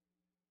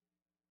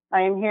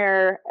I am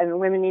here, and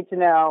women need to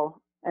know,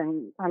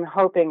 and I'm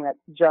hoping that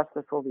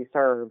justice will be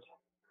served.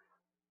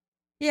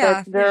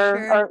 Yeah,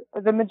 but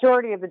the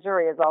majority of the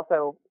jury is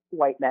also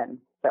white men.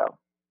 So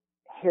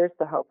here's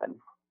the hoping.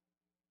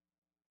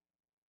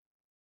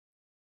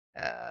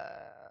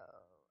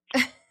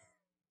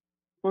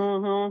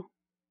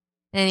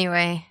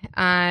 Anyway,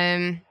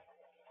 I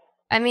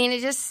mean,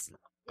 it's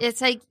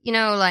like,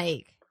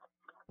 like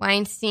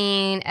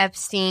Weinstein,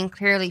 Epstein,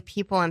 clearly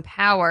people in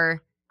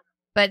power,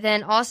 but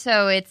then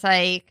also it's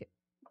like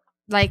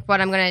what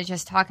I'm going to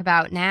just talk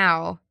about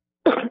now,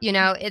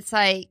 it's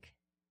like,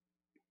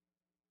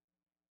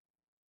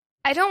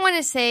 I don't want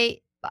to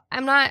say,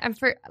 I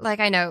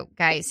know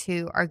guys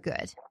who are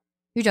good,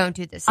 who don't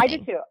do this thing. I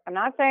do too. I'm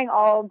not saying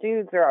all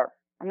dudes are,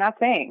 I'm not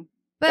saying.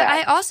 But that.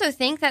 I also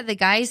think that the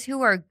guys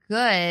who are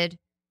good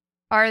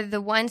are the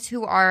ones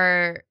who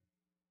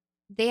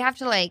they have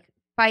to like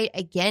fight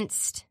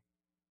against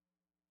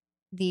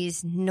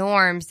these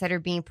norms that are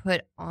being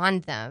put on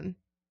them.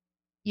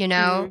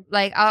 I've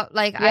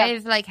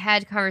like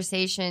had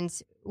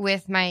conversations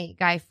with my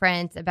guy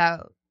friends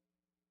about,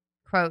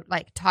 quote,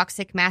 like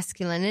toxic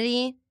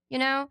masculinity,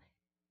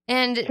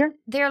 and sure.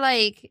 They're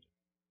like,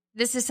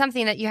 this is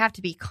something that you have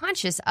to be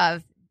conscious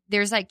of.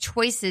 There's like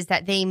choices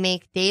that they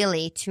make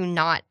daily to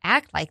not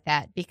act like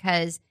that,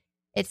 because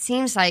it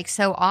seems like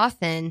so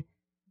often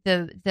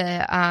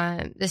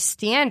the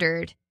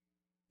standard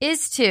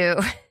is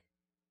to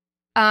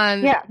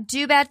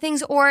do bad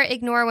things or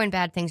ignore when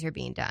bad things are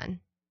being done.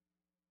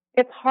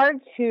 It's hard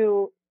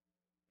to,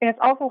 and it's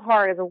also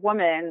hard as a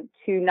woman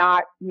to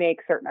not make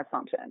certain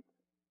assumptions.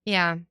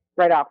 Yeah.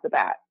 Right off the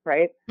bat,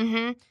 right?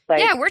 Mm-hmm.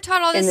 Like, we're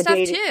taught all this stuff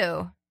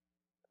too.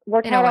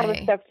 We're taught all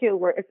this stuff too,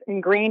 where it's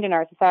ingrained in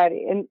our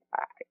society, and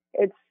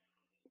it's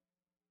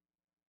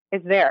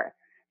there.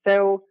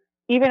 So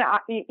even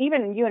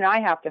you and I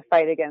have to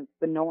fight against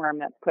the norm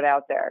that's put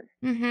out there,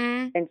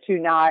 and to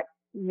not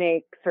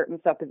make certain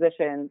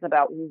suppositions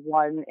about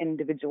one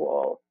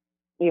individual,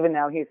 even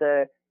though he's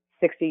a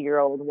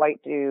 60-year-old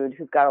white dude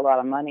who's got a lot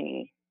of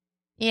money.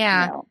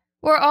 Yeah.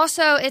 Or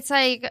also, it's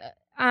like,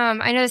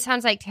 I know this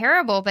sounds like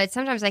terrible, but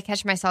sometimes I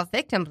catch myself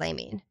victim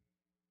blaming.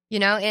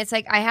 And it's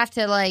like I have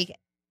to like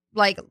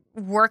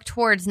work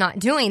towards not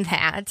doing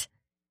that.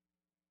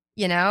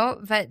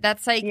 But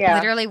that's like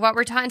literally what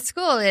we're taught in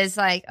school is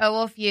like, oh,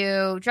 well, if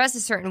you dress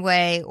a certain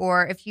way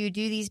or if you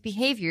do these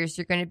behaviors,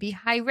 you're going to be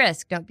high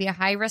risk. Don't be a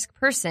high risk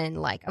person.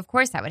 Like, of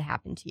course that would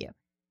happen to you.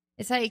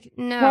 It's like,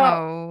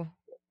 no.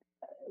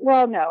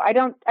 Well, no, I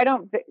don't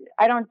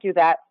do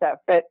that stuff,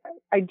 but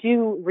I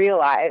do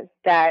realize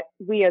that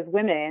we as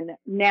women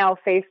now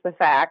face the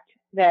fact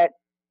that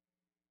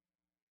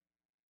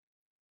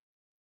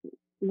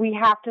we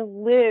have to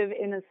live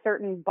in a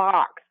certain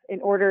box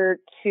in order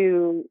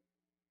to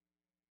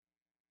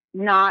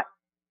not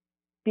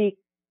be...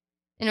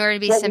 In order to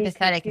be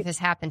sympathetic if this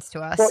happens to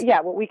us. Well,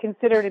 what we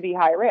consider to be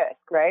high risk,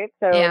 right?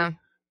 So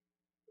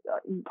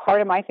part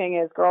of my thing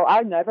is, girl,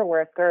 I'd never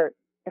wear a skirt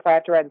if I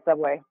have to ride the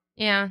subway.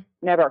 Yeah.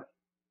 Never.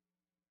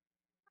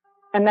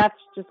 And that's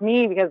just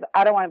me because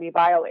I don't want to be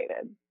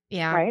violated.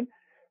 Yeah. Right?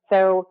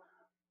 So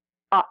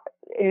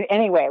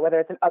anyway, whether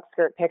it's an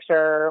upskirt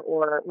picture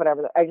or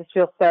whatever, I just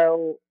feel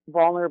so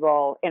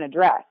vulnerable in a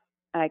dress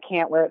and I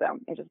can't wear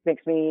them. It just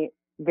makes me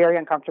very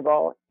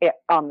uncomfortable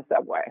on the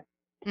subway.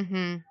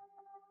 Mm-hmm.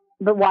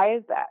 But why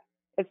is that?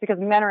 It's because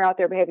men are out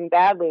there behaving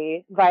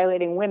badly,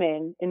 violating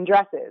women in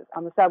dresses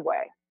on the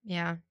subway.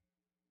 Yeah.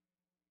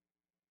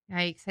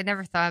 Yikes. I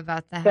never thought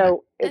about that.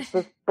 So it's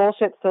this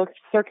bullshit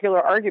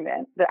circular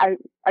argument that I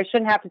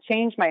shouldn't have to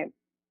change my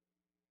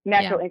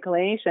natural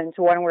inclination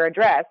to want to wear a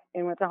dress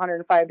and when it's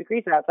 105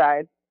 degrees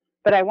outside,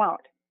 but I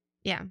won't.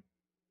 Yeah.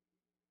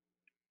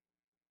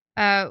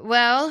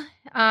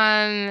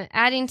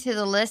 Adding to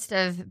the list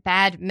of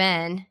bad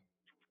men,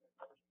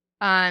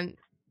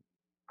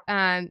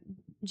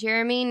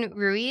 Jeremy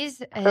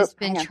Ruiz has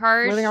been hang on.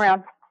 charged. Moving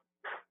around.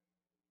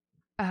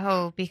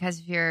 Oh, because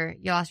of you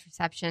lost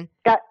reception.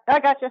 I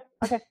got you.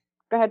 Okay,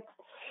 go ahead.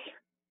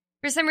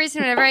 For some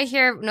reason, whenever I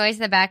hear noise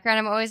in the background,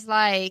 I'm always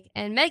like,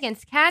 and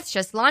Megan's cats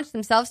just launched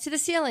themselves to the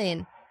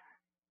ceiling.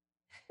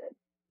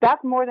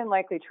 That's more than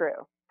likely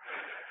true.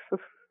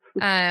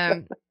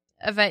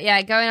 But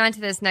yeah, going on to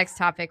this next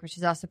topic, which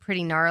is also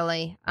pretty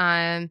gnarly.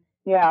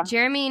 Yeah.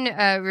 Jeremy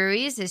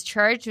Ruiz is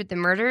charged with the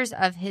murders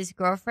of his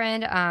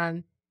girlfriend,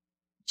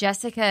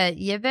 Jessica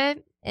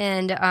Yibbit,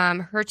 and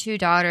her two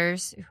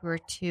daughters, who are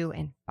 2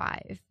 and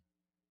 5.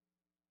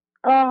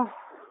 Oh.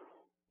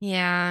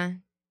 Yeah.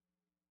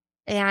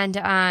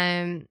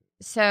 And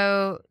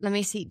so let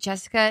me see.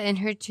 Jessica and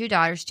her 2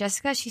 daughters.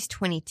 Jessica, she's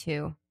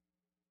 22.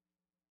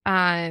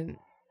 Let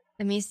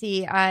me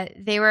see.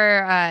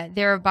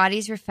 Their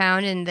bodies were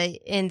found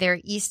in their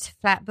East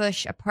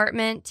Flatbush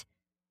apartment.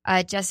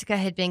 Jessica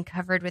had been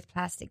covered with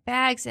plastic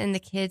bags, and the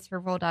kids were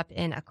rolled up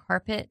in a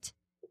carpet.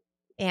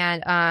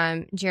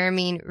 And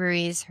Jeremy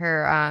Ruiz,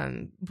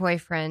 her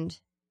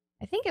boyfriend,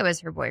 I think it was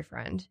her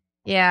boyfriend,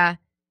 yeah,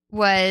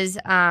 was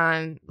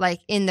like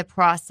in the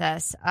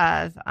process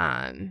of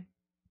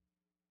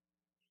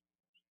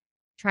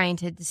trying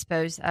to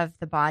dispose of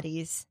the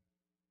bodies.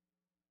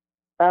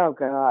 Oh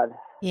God.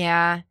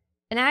 Yeah.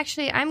 And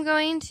actually, I'm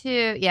going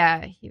to,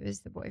 yeah, he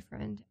was the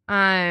boyfriend.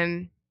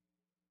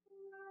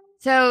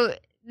 So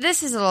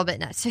this is a little bit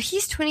nuts. So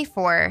he's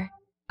 24.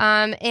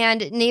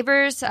 And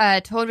neighbors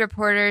told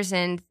reporters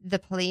and the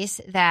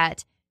police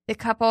that the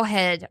couple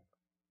had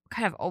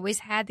kind of always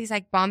had these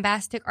like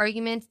bombastic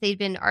arguments. They'd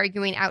been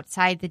arguing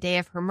outside the day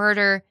of her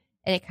murder,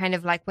 and it kind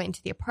of like went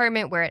into the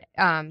apartment where it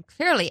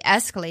clearly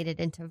escalated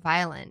into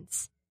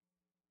violence.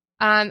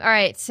 All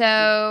right.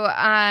 So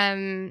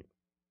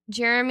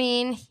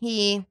Jeremy,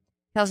 he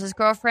kills his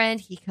girlfriend.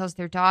 He kills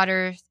their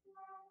daughters.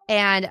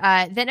 And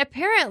then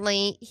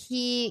apparently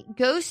he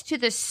goes to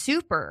the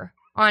super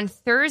on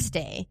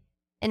Thursday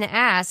and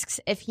asks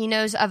if he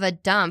knows of a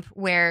dump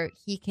where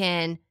he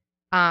can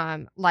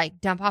like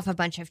dump off a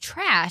bunch of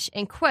trash.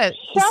 And quote,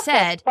 he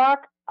said, the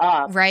fuck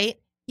up. Right?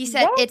 He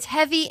said, What? It's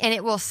heavy and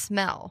it will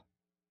smell.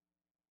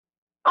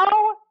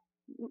 Oh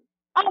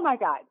my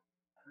God.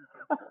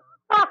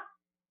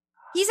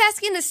 He's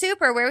asking the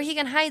super where he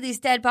can hide these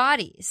dead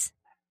bodies.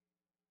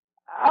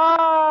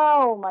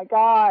 Oh my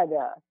God.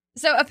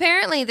 So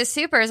apparently the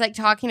super is like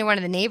talking to one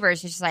of the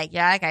neighbors. He's just like,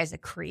 yeah, that guy's a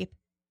creep.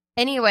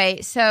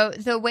 Anyway, so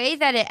the way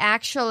that it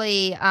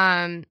actually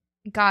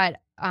got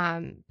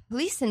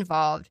police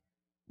involved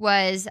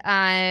was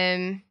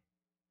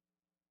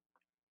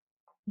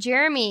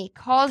Jeremy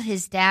called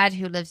his dad,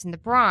 who lives in the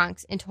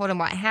Bronx, and told him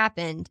what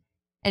happened.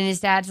 And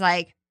his dad's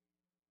like,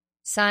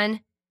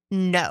 son,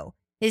 no.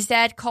 His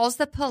dad calls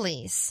the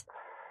police,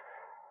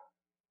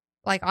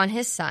 like on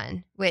his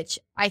son, which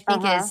I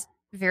think is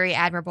very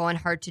admirable and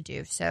hard to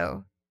do.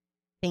 So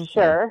thank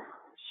you.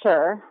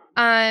 Sure.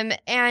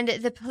 And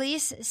the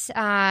police, he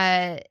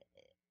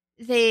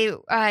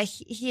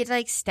had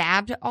like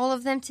stabbed all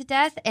of them to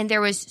death, and there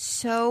was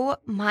so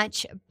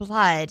much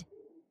blood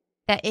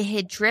that it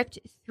had dripped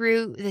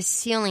through the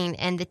ceiling,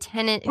 and the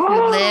tenant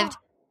who lived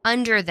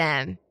under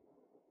them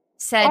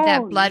said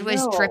that blood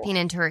was dripping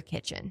into her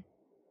kitchen.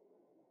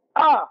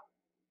 Oh,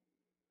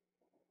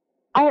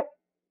 I'm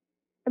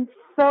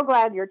so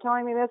glad you're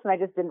telling me this, and I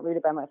just didn't read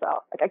it by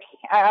myself. Like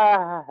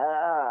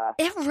I can't.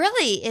 It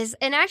really is.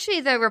 And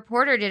actually, the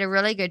reporter did a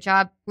really good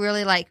job,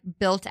 really like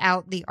built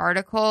out the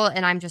article.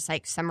 And I'm just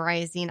like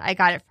summarizing. I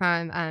got it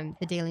from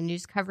the Daily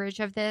News coverage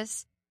of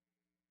this.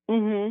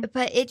 Mm-hmm.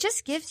 But it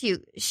just gives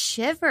you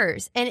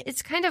shivers. And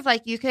it's kind of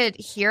like you could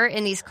hear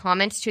in these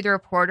comments to the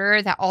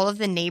reporter that all of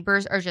the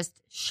neighbors are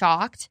just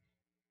shocked.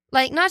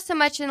 Like, not so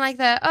much in like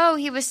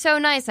he was so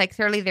nice. Like,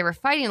 clearly they were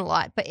fighting a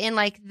lot. But in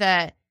like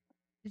the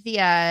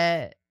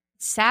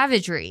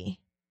savagery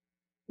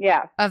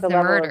of the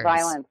level murders. Of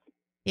violence.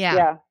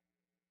 Yeah.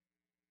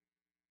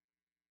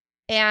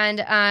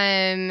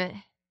 And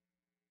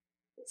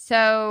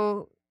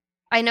so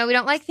I know we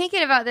don't like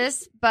thinking about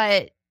this,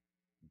 but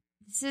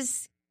this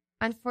is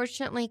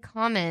unfortunately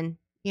common,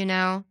 you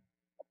know?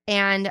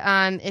 And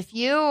if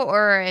you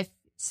or if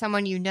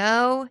someone you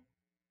know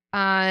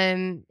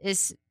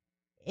is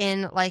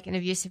in like an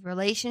abusive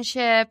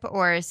relationship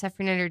or is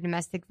suffering under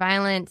domestic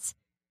violence,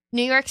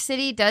 New York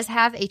City does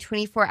have a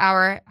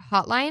 24-hour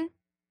hotline.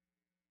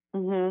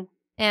 Mm-hmm.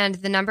 And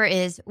the number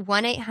is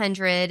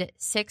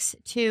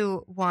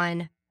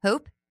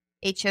 1-800-621-HOPE,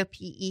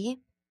 HOPE.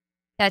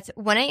 That's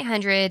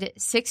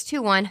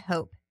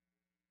 1-800-621-HOPE.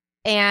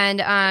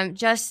 And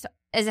just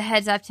as a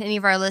heads up to any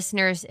of our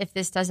listeners, if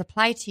this does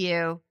apply to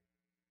you,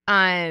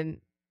 the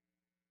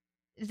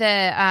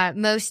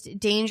most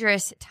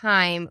dangerous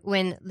time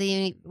when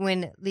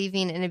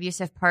leaving an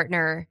abusive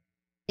partner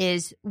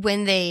is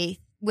when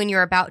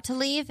you're about to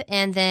leave,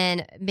 and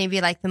then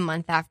maybe like the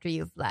month after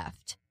you've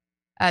left,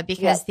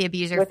 because the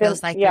abuser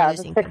feels like you're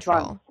losing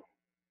control. Months.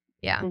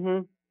 Yeah.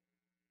 Mm-hmm.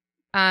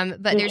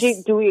 But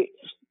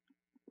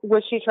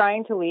Was she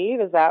trying to leave?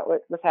 Is that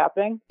what was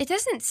happening? It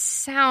doesn't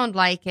sound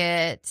like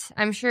it.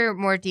 I'm sure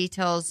more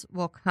details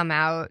will come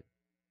out,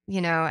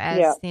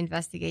 as the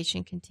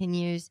investigation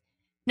continues.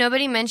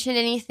 Nobody mentioned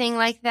anything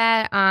like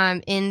that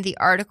in the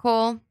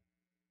article,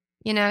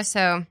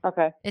 so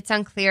Okay. it's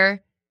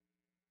unclear.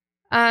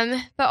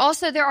 But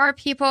also there are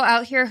people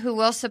out here who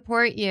will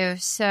support you.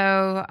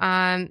 So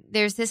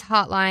there's this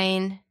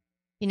hotline,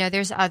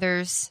 there's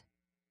others.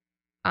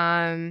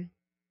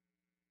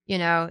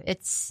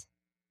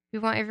 We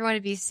want everyone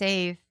to be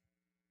safe.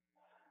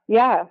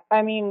 Yeah.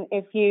 I mean,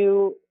 if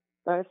you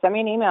send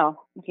me an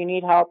email, if you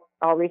need help,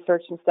 I'll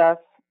research some stuff.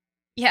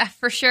 Yeah,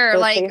 for sure. So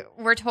like safe.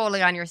 We're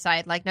totally on your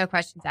side. Like no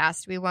questions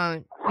asked. We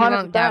won't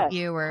 100%. doubt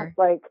you or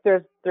like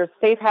there's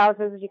safe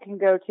houses you can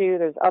go to.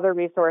 There's other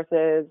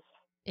resources.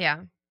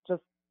 Yeah.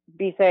 Just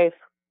be safe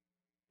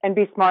and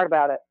be smart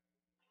about it.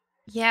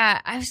 Yeah.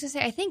 I was gonna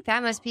say, I think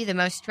that must be the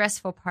most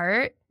stressful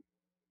part.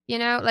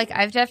 Like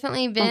I've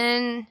definitely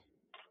been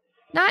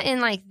not in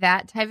like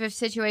that type of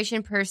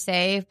situation per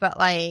se, but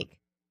like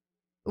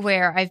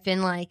where I've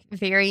been like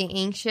very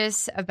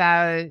anxious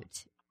about,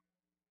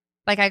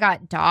 like I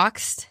got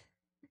doxxed,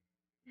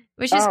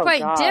 which is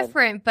quite God.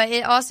 different, but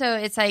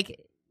it's like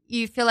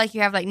you feel like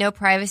you have like no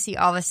privacy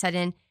all of a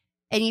sudden,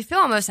 and you feel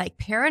almost like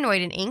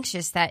paranoid and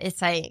anxious that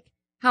it's like,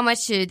 how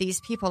much do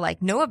these people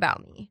like know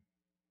about me?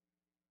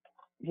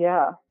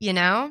 Yeah.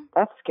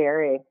 That's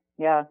scary.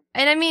 Yeah.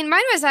 And I mean,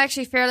 mine was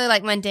actually fairly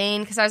like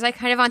mundane because I was like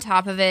kind of on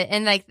top of it.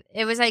 And like,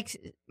 it was like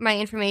my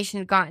information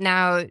had gotten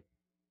out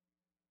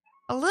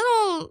a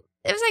little,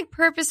 it was like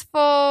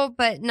purposeful,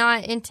 but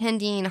not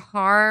intending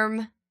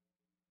harm.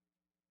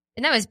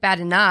 And that was bad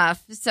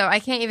enough. So I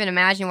can't even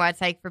imagine what it's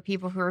like for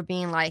people who are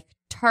being like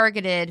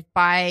targeted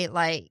by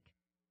like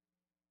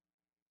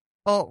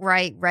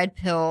alt-right red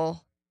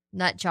pill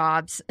nut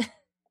jobs.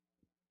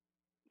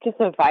 Just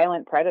a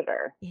violent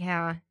predator.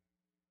 Yeah.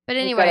 But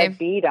You've anyway. got a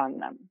bead on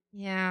them.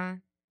 Yeah.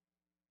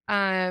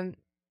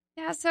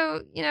 Yeah,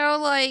 so,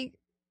 like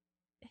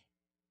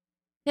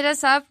hit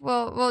us up.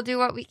 We'll do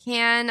what we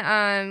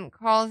can.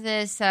 Call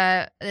this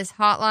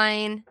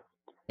hotline.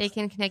 They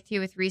can connect you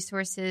with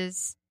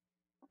resources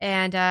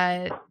and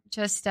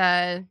just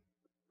like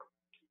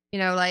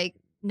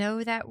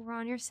know that we're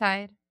on your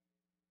side.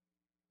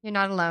 You're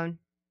not alone.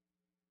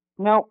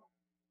 Nope.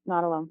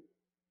 Not alone.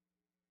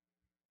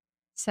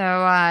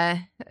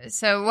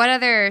 So what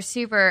other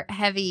super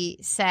heavy,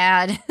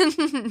 sad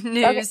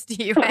news do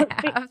you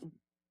have?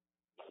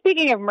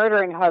 Speaking of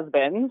murdering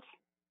husbands,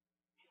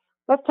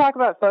 let's talk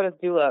about Fotis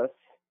Dulos.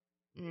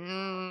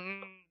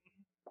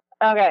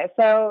 Okay,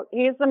 so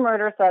he's the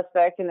murder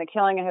suspect in the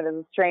killing of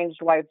his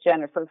estranged wife,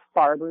 Jennifer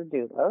Farber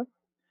Dulos.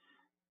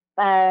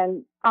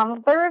 And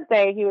on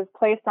Thursday, he was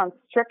placed on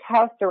strict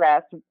house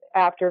arrest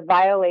after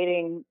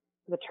violating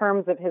the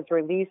terms of his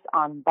release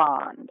on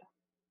bond.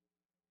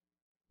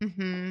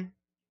 Mm-hmm.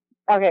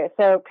 Okay,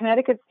 so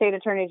Connecticut State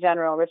Attorney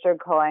General Richard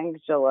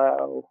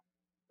Colangelo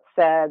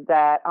said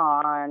that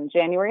on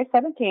January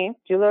 17th,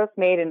 Dulos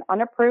made an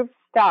unapproved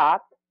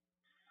stop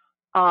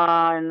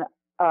on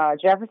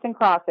Jefferson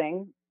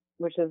Crossing,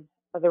 which is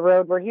the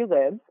road where he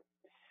lives,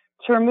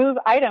 to remove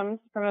items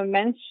from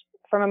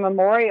a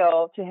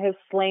memorial to his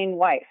slain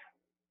wife.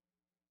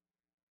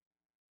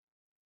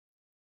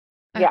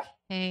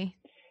 Okay.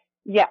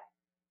 Yeah.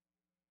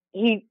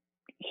 He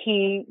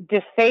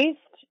defaced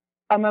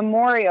a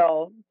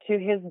memorial to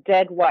his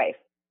dead wife.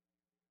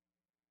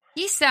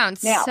 He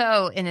sounds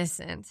so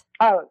innocent.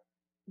 Oh,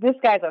 this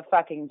guy's a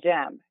fucking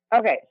gem.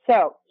 Okay,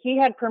 so he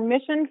had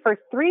permission for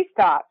 3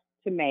 stops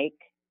to make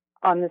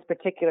on this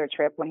particular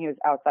trip when he was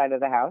outside of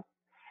the house.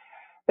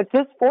 But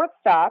this 4th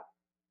stop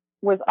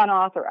was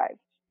unauthorized.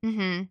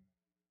 Mm-hmm.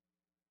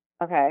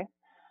 Okay.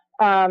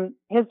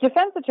 His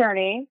defense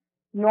attorney,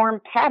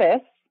 Norm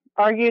Pattis,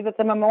 argued that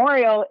the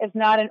memorial is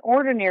not an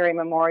ordinary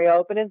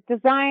memorial, but is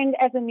designed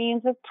as a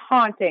means of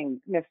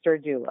taunting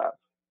Mr. Dulos.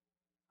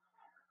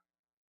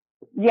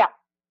 Yeah.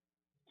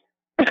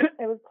 It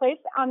was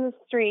placed on the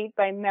street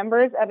by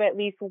members of at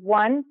least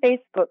one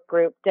Facebook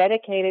group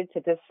dedicated to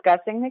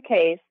discussing the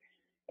case,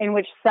 in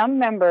which some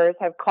members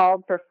have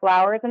called for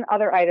flowers and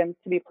other items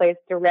to be placed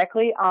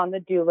directly on the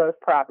Dulos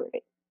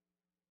property.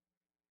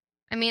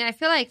 I mean, I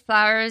feel like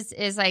flowers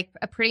is like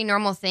a pretty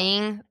normal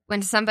thing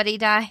when somebody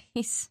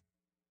dies.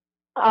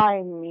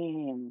 I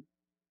mean,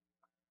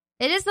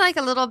 it is like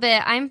a little bit.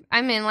 I'm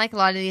in like a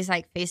lot of these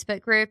like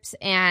Facebook groups,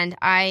 and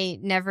I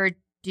never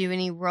do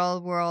any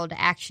real world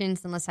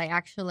actions unless I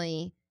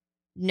actually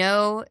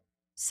know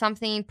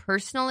something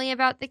personally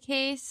about the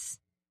case.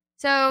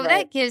 So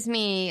that gives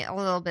me a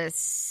little bit of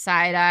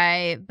side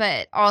eye,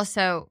 but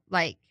also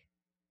like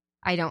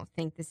I don't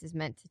think this is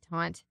meant to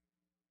taunt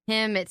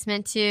him. It's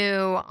meant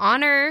to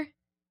honor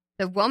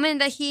the woman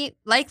that he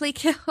likely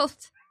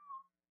killed.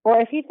 Well,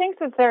 if he thinks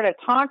it's there to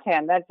taunt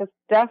him, that just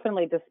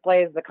definitely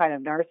displays the kind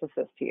of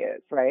narcissist he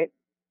is, right?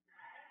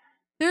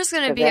 There's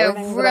going to be a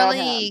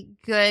really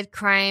good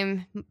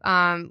crime,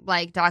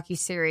 like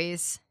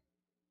docuseries.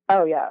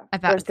 Oh yeah,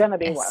 there's going to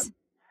be one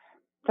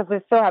because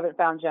we still haven't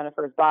found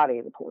Jennifer's body.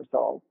 The poor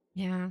soul.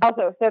 Yeah.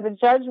 Also, so the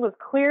judge was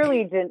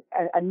clearly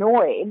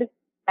annoyed,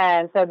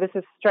 and so this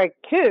is strike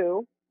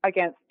 2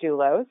 against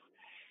Doulos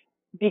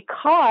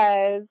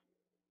because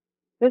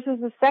this is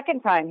the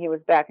second time he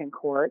was back in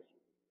court.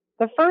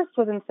 The first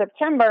was in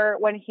September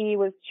when he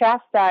was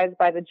chastised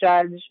by the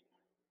judge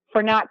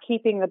for not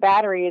keeping the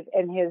batteries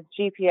in his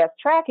GPS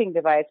tracking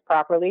device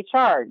properly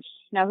charged.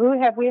 Now,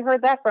 who have we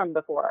heard that from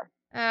before?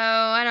 Oh,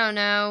 I don't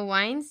know.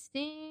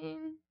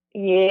 Weinstein?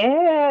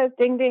 Yeah,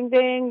 ding, ding,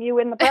 ding, you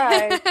win the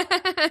prize.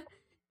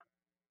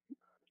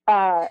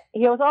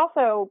 He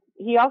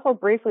also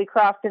briefly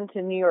crossed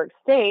into New York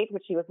State,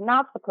 which he was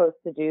not supposed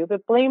to do,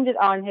 but blamed it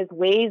on his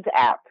Waze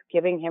app,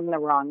 giving him the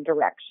wrong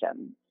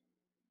directions.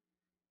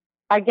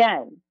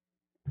 Again,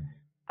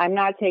 I'm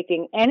not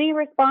taking any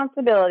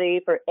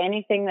responsibility for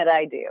anything that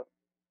I do.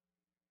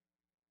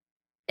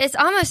 It's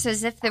almost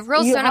as if the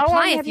rules don't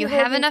apply if you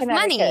have enough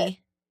money.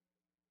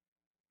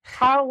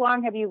 How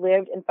long have you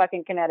lived in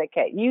fucking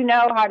Connecticut? You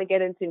know how to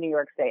get into New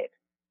York State.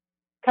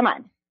 Come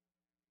on.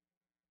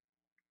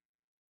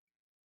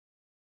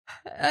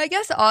 I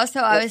guess also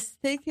I was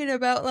thinking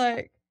about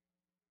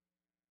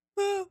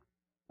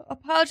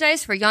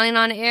apologize for yawning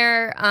on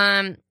air.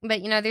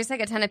 But there's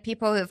a ton of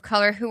people of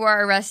color who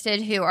are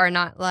arrested who are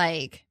not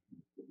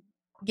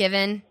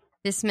given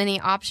this many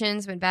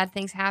options when bad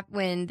things happen,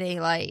 when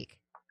they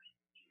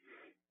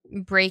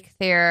break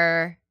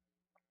their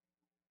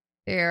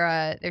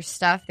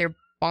stuff, their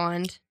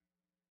bond,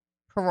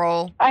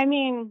 parole. I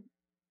mean,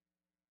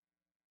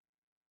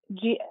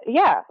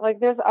 yeah,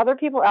 there's other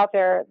people out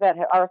there that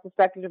are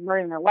suspected of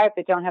murdering their wife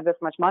that don't have this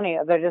much money.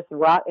 They just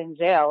rot in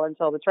jail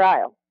until the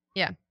trial.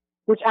 Yeah.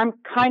 Which I'm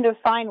kind of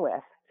fine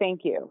with.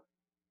 Thank you.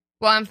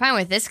 Well, I'm fine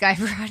with this guy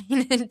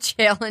rotting in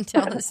jail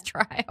until his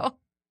trial.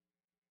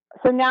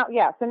 So now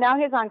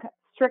he's on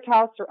strict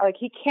house.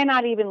 He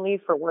cannot even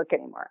leave for work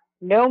anymore.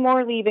 No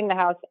more leaving the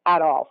house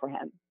at all for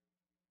him.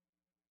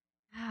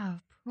 Oh,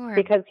 poor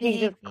because baby.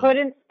 He just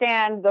couldn't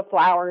stand the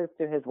flowers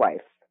to his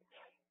wife.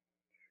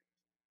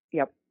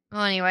 Yep.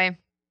 Well, anyway,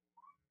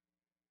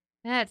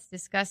 that's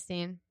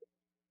disgusting.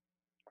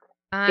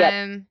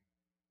 Yep.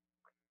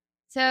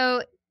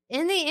 So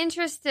in the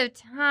interest of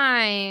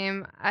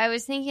time, I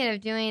was thinking of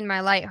doing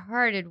my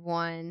lighthearted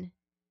one.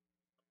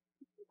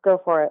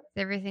 Go for it.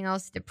 Everything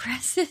else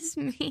depresses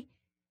me.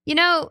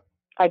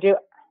 I do.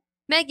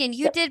 Megan,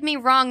 you did me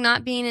wrong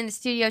not being in the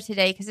studio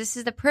today because this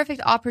is the perfect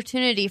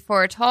opportunity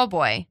for a tall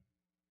boy.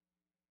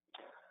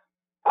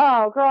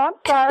 Oh, girl, I'm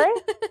sorry.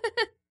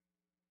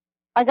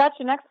 I got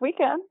you next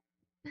weekend.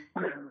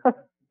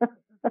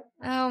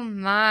 Oh,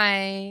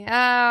 my.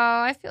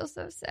 Oh, I feel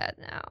so sad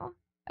now.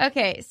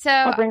 Okay, so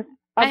I'll bring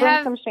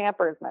some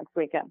champers next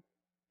weekend.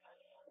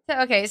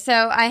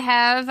 So I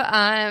have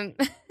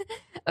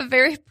a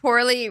very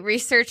poorly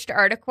researched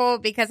article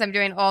because I'm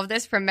doing all of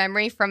this from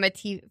memory from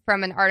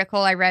an article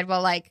I read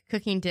while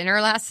cooking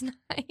dinner last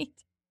night.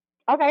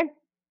 Okay.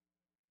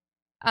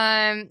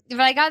 But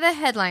I got the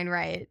headline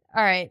right.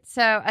 All right.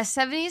 So a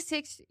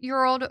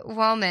 76-year-old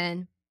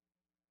woman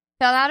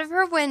fell out of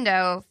her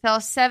window, fell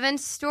 7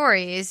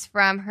 stories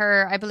from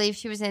her, I believe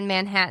she was in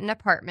Manhattan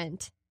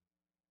apartment,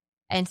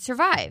 and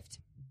survived.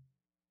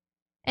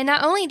 And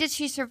not only did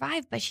she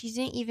survive, but she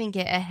didn't even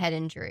get a head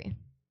injury.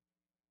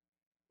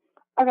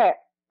 Okay,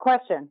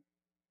 question.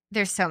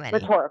 There's so many.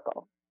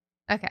 Rhetorical.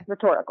 Okay.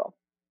 Rhetorical.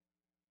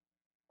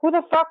 Who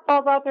the fuck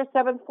falls out their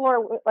 7th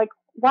floor?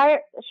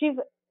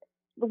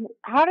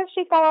 How did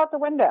she fall out the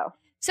window?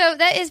 So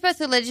that is both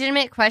a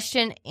legitimate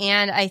question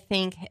and I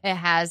think it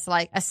has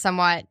a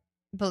somewhat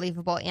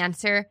believable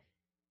answer.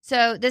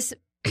 So this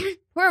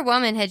poor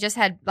woman had just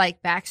had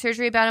back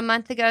surgery about a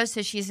month ago,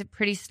 so she's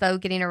pretty slow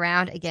getting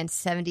around. Again,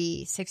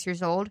 76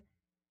 years old.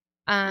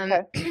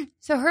 Okay.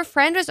 So her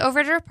friend was over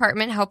at her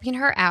apartment helping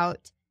her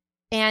out,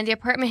 and the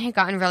apartment had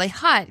gotten really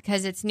hot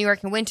because it's New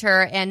York in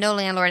winter, and no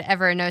landlord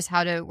ever knows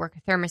how to work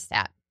a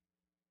thermostat.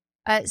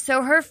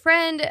 So her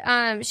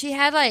friend, she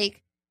had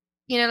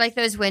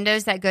those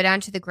windows that go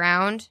down to the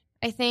ground,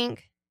 I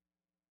think,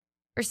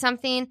 or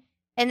something,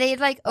 and they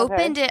had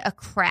opened it a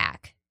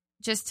crack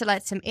just to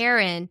let some air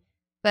in.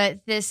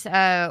 But this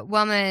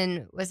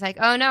woman was like,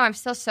 oh, no, I'm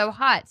still so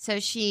hot. So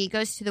she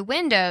goes to the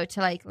window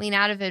to, lean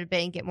out of it a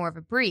bit and get more of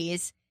a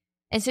breeze.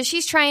 And so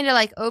she's trying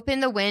to, open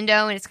the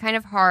window, and it's kind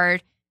of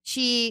hard.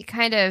 She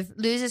kind of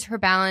loses her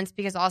balance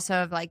because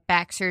also of,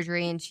 back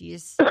surgery, and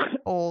she's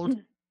old.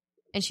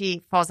 And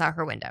she falls out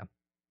her window.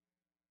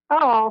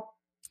 Oh.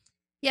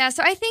 Yeah,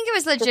 so I think it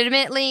was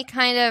legitimately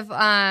kind of,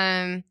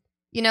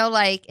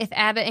 if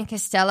Abbott and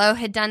Costello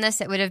had done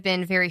this, it would have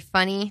been very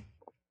funny.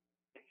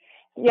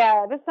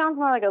 Yeah, this sounds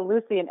more like a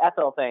Lucy and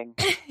Ethel thing.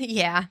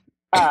 Yeah.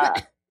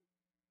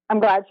 I'm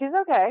glad she's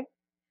okay.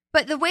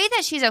 But the way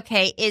that she's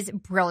okay is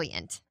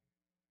brilliant.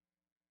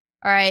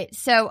 All right,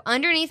 so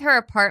underneath her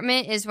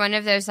apartment is one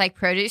of those,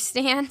 produce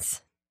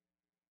stands.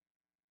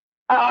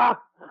 Oh,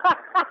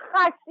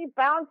 she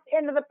bounced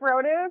into the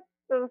produce?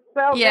 It was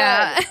so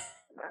good.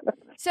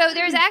 So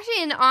there's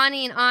actually an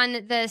awning on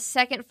the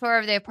 2nd floor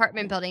of the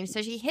apartment building.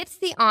 So she hits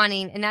the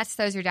awning, and that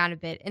slows her down a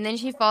bit. And then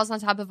she falls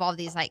on top of all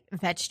these,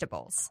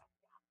 vegetables.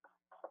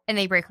 and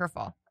they break her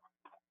fall.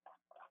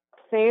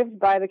 Saved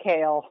by the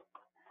kale.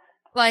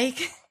 Like,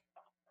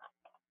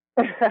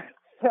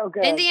 so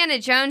good. Indiana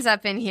Jones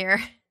up in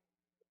here.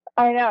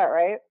 I know,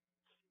 right?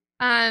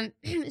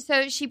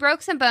 So she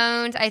broke some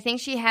bones. I think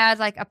she had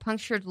like a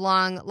punctured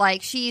lung.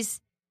 Like it's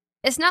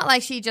not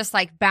like she just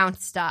like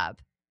bounced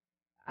up.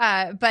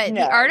 But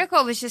the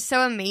article was just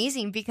so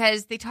amazing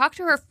because they talked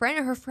to her friend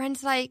and her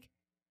friend's like,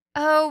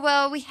 oh,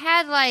 well, we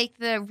had like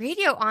the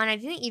radio on. I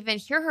didn't even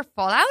hear her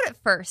fall out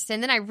at first.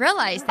 And then I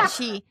realized that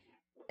she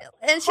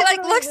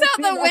like looks out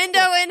the window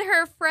and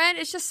her friend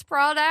is just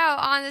sprawled out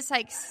on this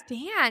like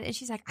stand. And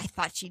she's like, I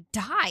thought she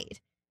died.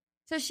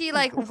 So she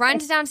like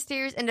runs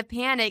downstairs into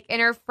panic,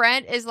 and her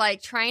friend is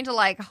like trying to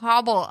like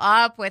hobble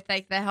up with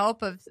like the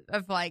help of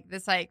like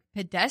this like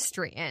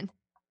pedestrian.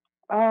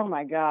 Oh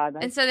my God.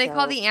 And so they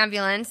call the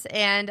ambulance,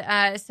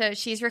 and so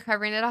she's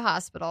recovering at a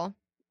hospital.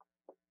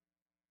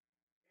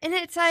 And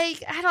it's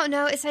like, I don't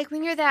know, it's like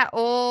when you're that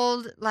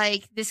old,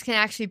 like this can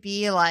actually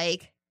be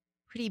like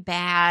pretty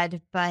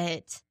bad,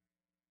 but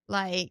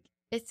like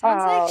it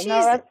sounds like she's...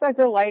 No, that's a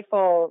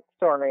delightful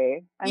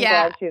story. I'm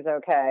glad she's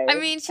okay. I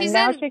mean, she's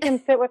now she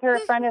can sit with her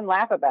friend and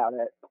laugh about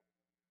it.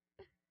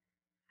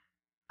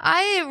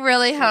 I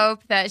really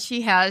hope that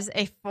she has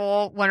a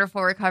full,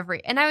 wonderful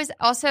recovery. And I was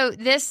also,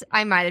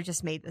 I might have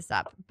just made this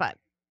up, but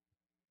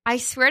I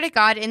swear to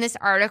God, in this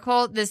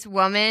article, this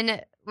woman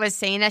was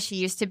saying that she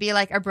used to be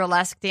like a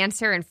burlesque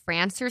dancer in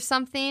France or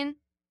something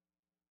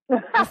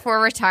before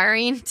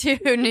retiring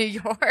to New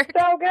York.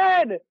 So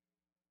good.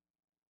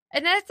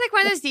 And that's like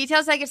one of those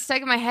details that gets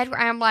stuck in my head where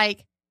I'm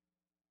like,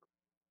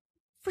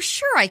 for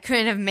sure I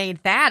couldn't have made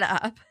that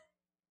up.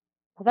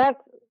 Well,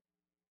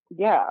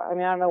 I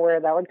mean, I don't know where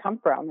that would come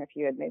from if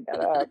you had made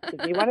that up.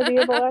 Did you want to be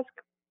a burlesque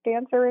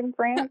dancer in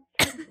France?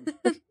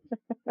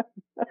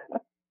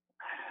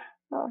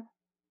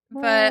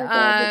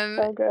 But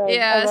so good.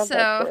 yeah,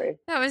 so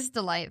that was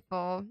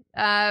delightful.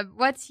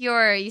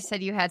 You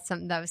said you had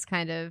something that was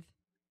kind of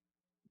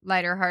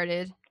lighter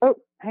hearted. Oh,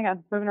 hang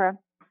on, moving around.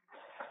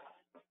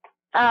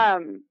 I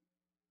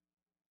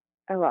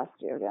lost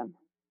you again.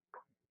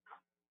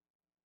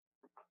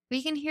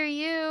 We can hear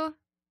you.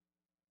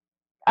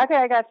 Okay,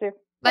 I got you.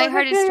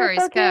 Lighthearted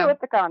stories, go. With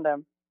the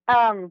condom.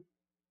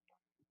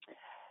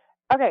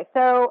 Okay,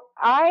 so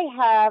I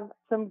have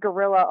some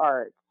gorilla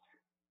art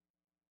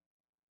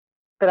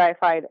that I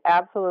find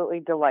absolutely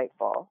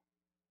delightful.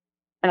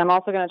 And I'm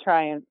also going to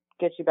try and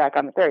get you back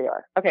on the... There you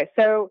are. Okay,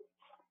 so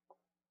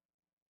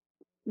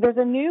there's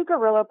a new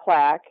gorilla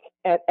plaque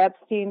at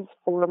Epstein's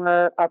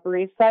former Upper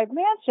East Side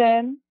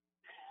mansion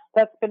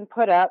that's been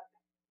put up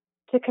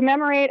to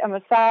commemorate a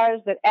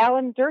massage that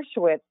Alan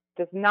Dershowitz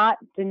does not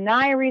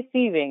deny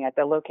receiving at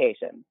the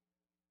location.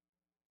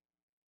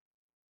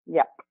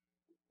 Yep.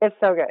 It's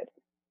so good.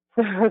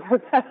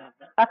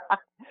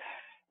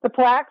 The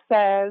plaque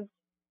says,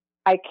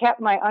 I kept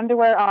my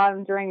underwear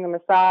on during the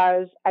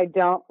massage. I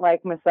don't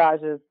like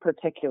massages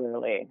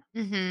particularly.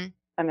 Mm-hmm.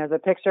 And there's a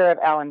picture of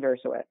Alan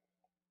Dershowitz.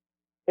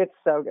 It's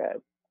so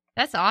good.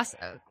 That's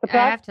awesome. The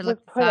plaque was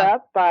put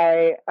up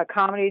by a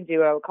comedy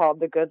duo called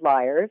The Good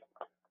Liars,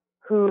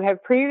 who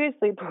have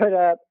previously put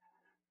up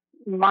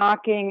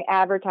mocking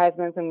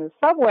advertisements in the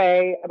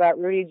subway about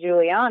Rudy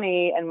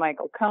Giuliani and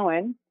Michael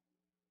Cohen.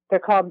 They're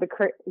called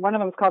one of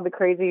them is called the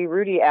Crazy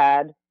Rudy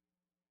ad,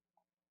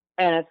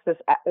 and it's this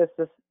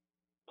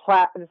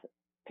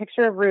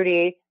picture of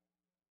Rudy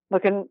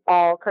looking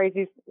all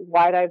crazy,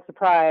 wide-eyed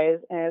surprise,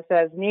 and it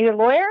says, "Need a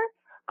lawyer?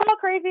 Call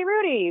Crazy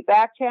Rudy.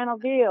 Back channel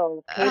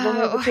deals, cable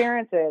news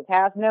appearances,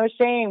 has no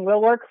shame,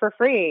 will work for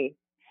free.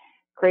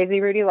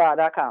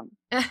 CrazyRudyLaw.com."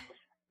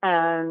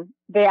 And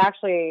they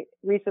actually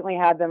recently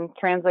had them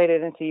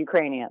translated into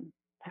Ukrainian.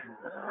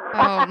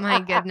 Oh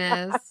my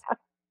goodness.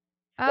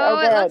 Oh,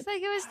 it looks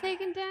like it was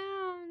taken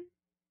down.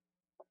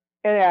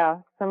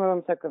 Yeah, some of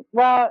them took them.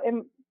 Well,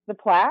 the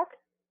plaque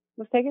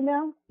was taken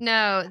down?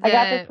 No, I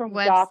got this from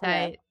website.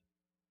 Gothamist.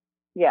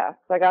 Yeah,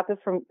 so I got this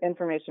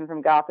information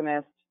from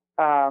Gothamist.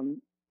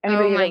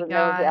 Anybody who doesn't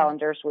know who Alan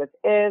Dershowitz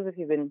is, if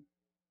you've been...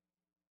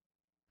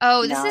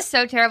 Oh, this is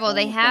so terrible.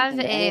 They have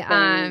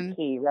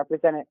He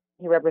represented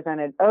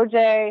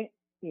OJ,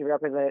 he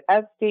represented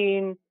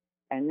Epstein,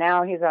 and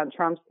now he's on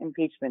Trump's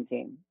impeachment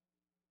team.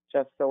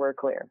 Just so we're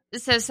clear.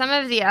 So some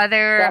of the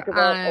other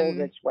old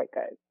rich white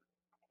guys.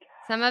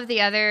 Some of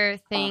the other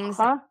things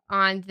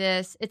on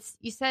this,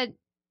 you said.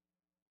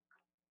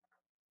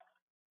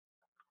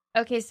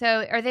 Okay,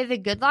 so are they the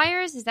Good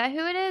Liars? Is that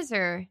who it is,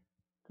 or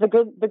the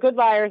Good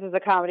Liars is a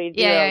comedy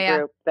duo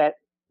group that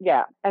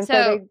and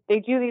so they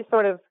do these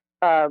sort of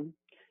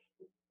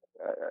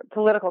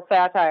political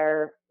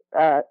satire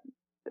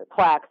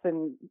plaques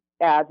and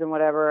ads and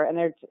whatever, and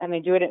they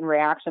do it in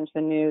reaction to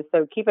the news.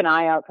 So keep an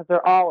eye out because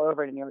they're all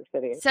over in New York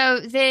City.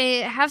 So they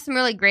have some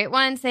really great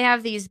ones. They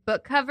have these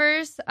book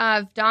covers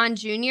of Don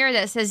Jr.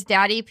 that says,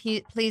 "Daddy,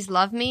 please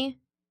love me."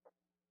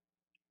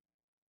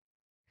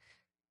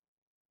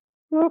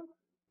 Whoop.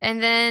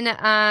 And then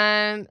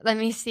let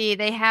me see.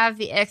 They have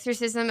the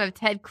exorcism of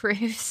Ted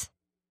Cruz.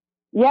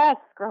 Yes,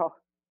 girl.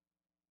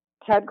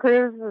 Ted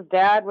Cruz's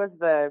dad was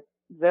the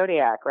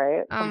Zodiac,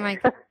 right? Oh my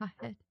God.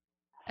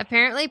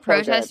 Apparently,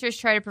 protesters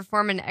tried to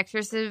perform an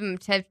exorcism of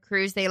Ted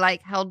Cruz. They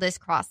like held this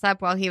cross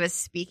up while he was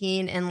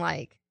speaking and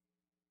like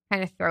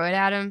kind of throw it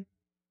at him.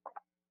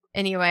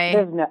 Anyway,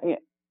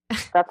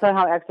 that's not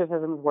how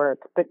exorcisms work.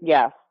 But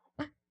yes,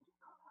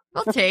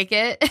 we'll take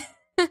it.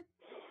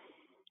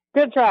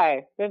 Good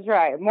try.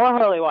 More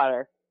holy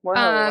water. More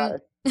holy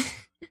water.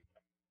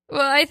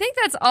 Well, I think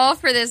that's all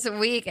for this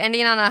week.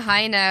 Ending on a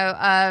high note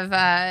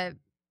of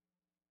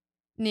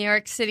New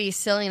York City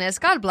silliness.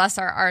 God bless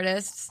our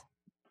artists.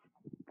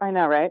 I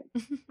know, right?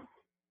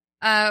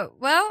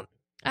 Well,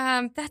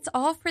 that's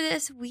all for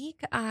this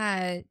week.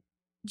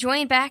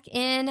 Join back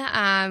in.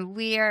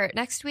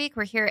 Next week.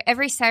 We're here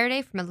every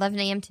Saturday from 11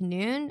 a.m. to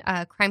noon.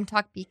 Crime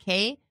Talk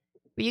BK,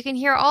 where you can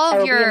hear all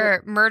of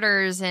your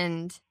murders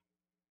and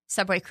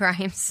subway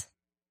crimes.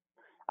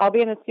 I'll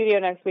be in the studio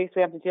next week, so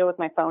we have to deal with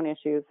my phone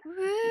issues.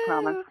 I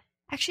promise.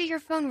 Actually, your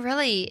phone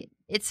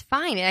it's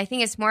fine. I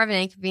think it's more of an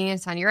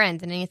inconvenience on your end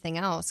than anything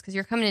else because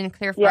you're coming in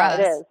clear for us.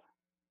 Yeah,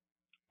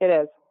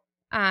 it is.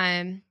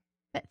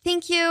 But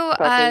thank you,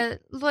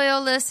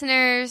 loyal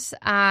listeners.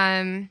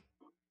 Have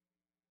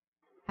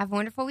a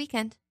wonderful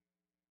weekend.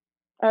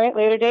 All right,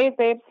 later days,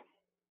 babes.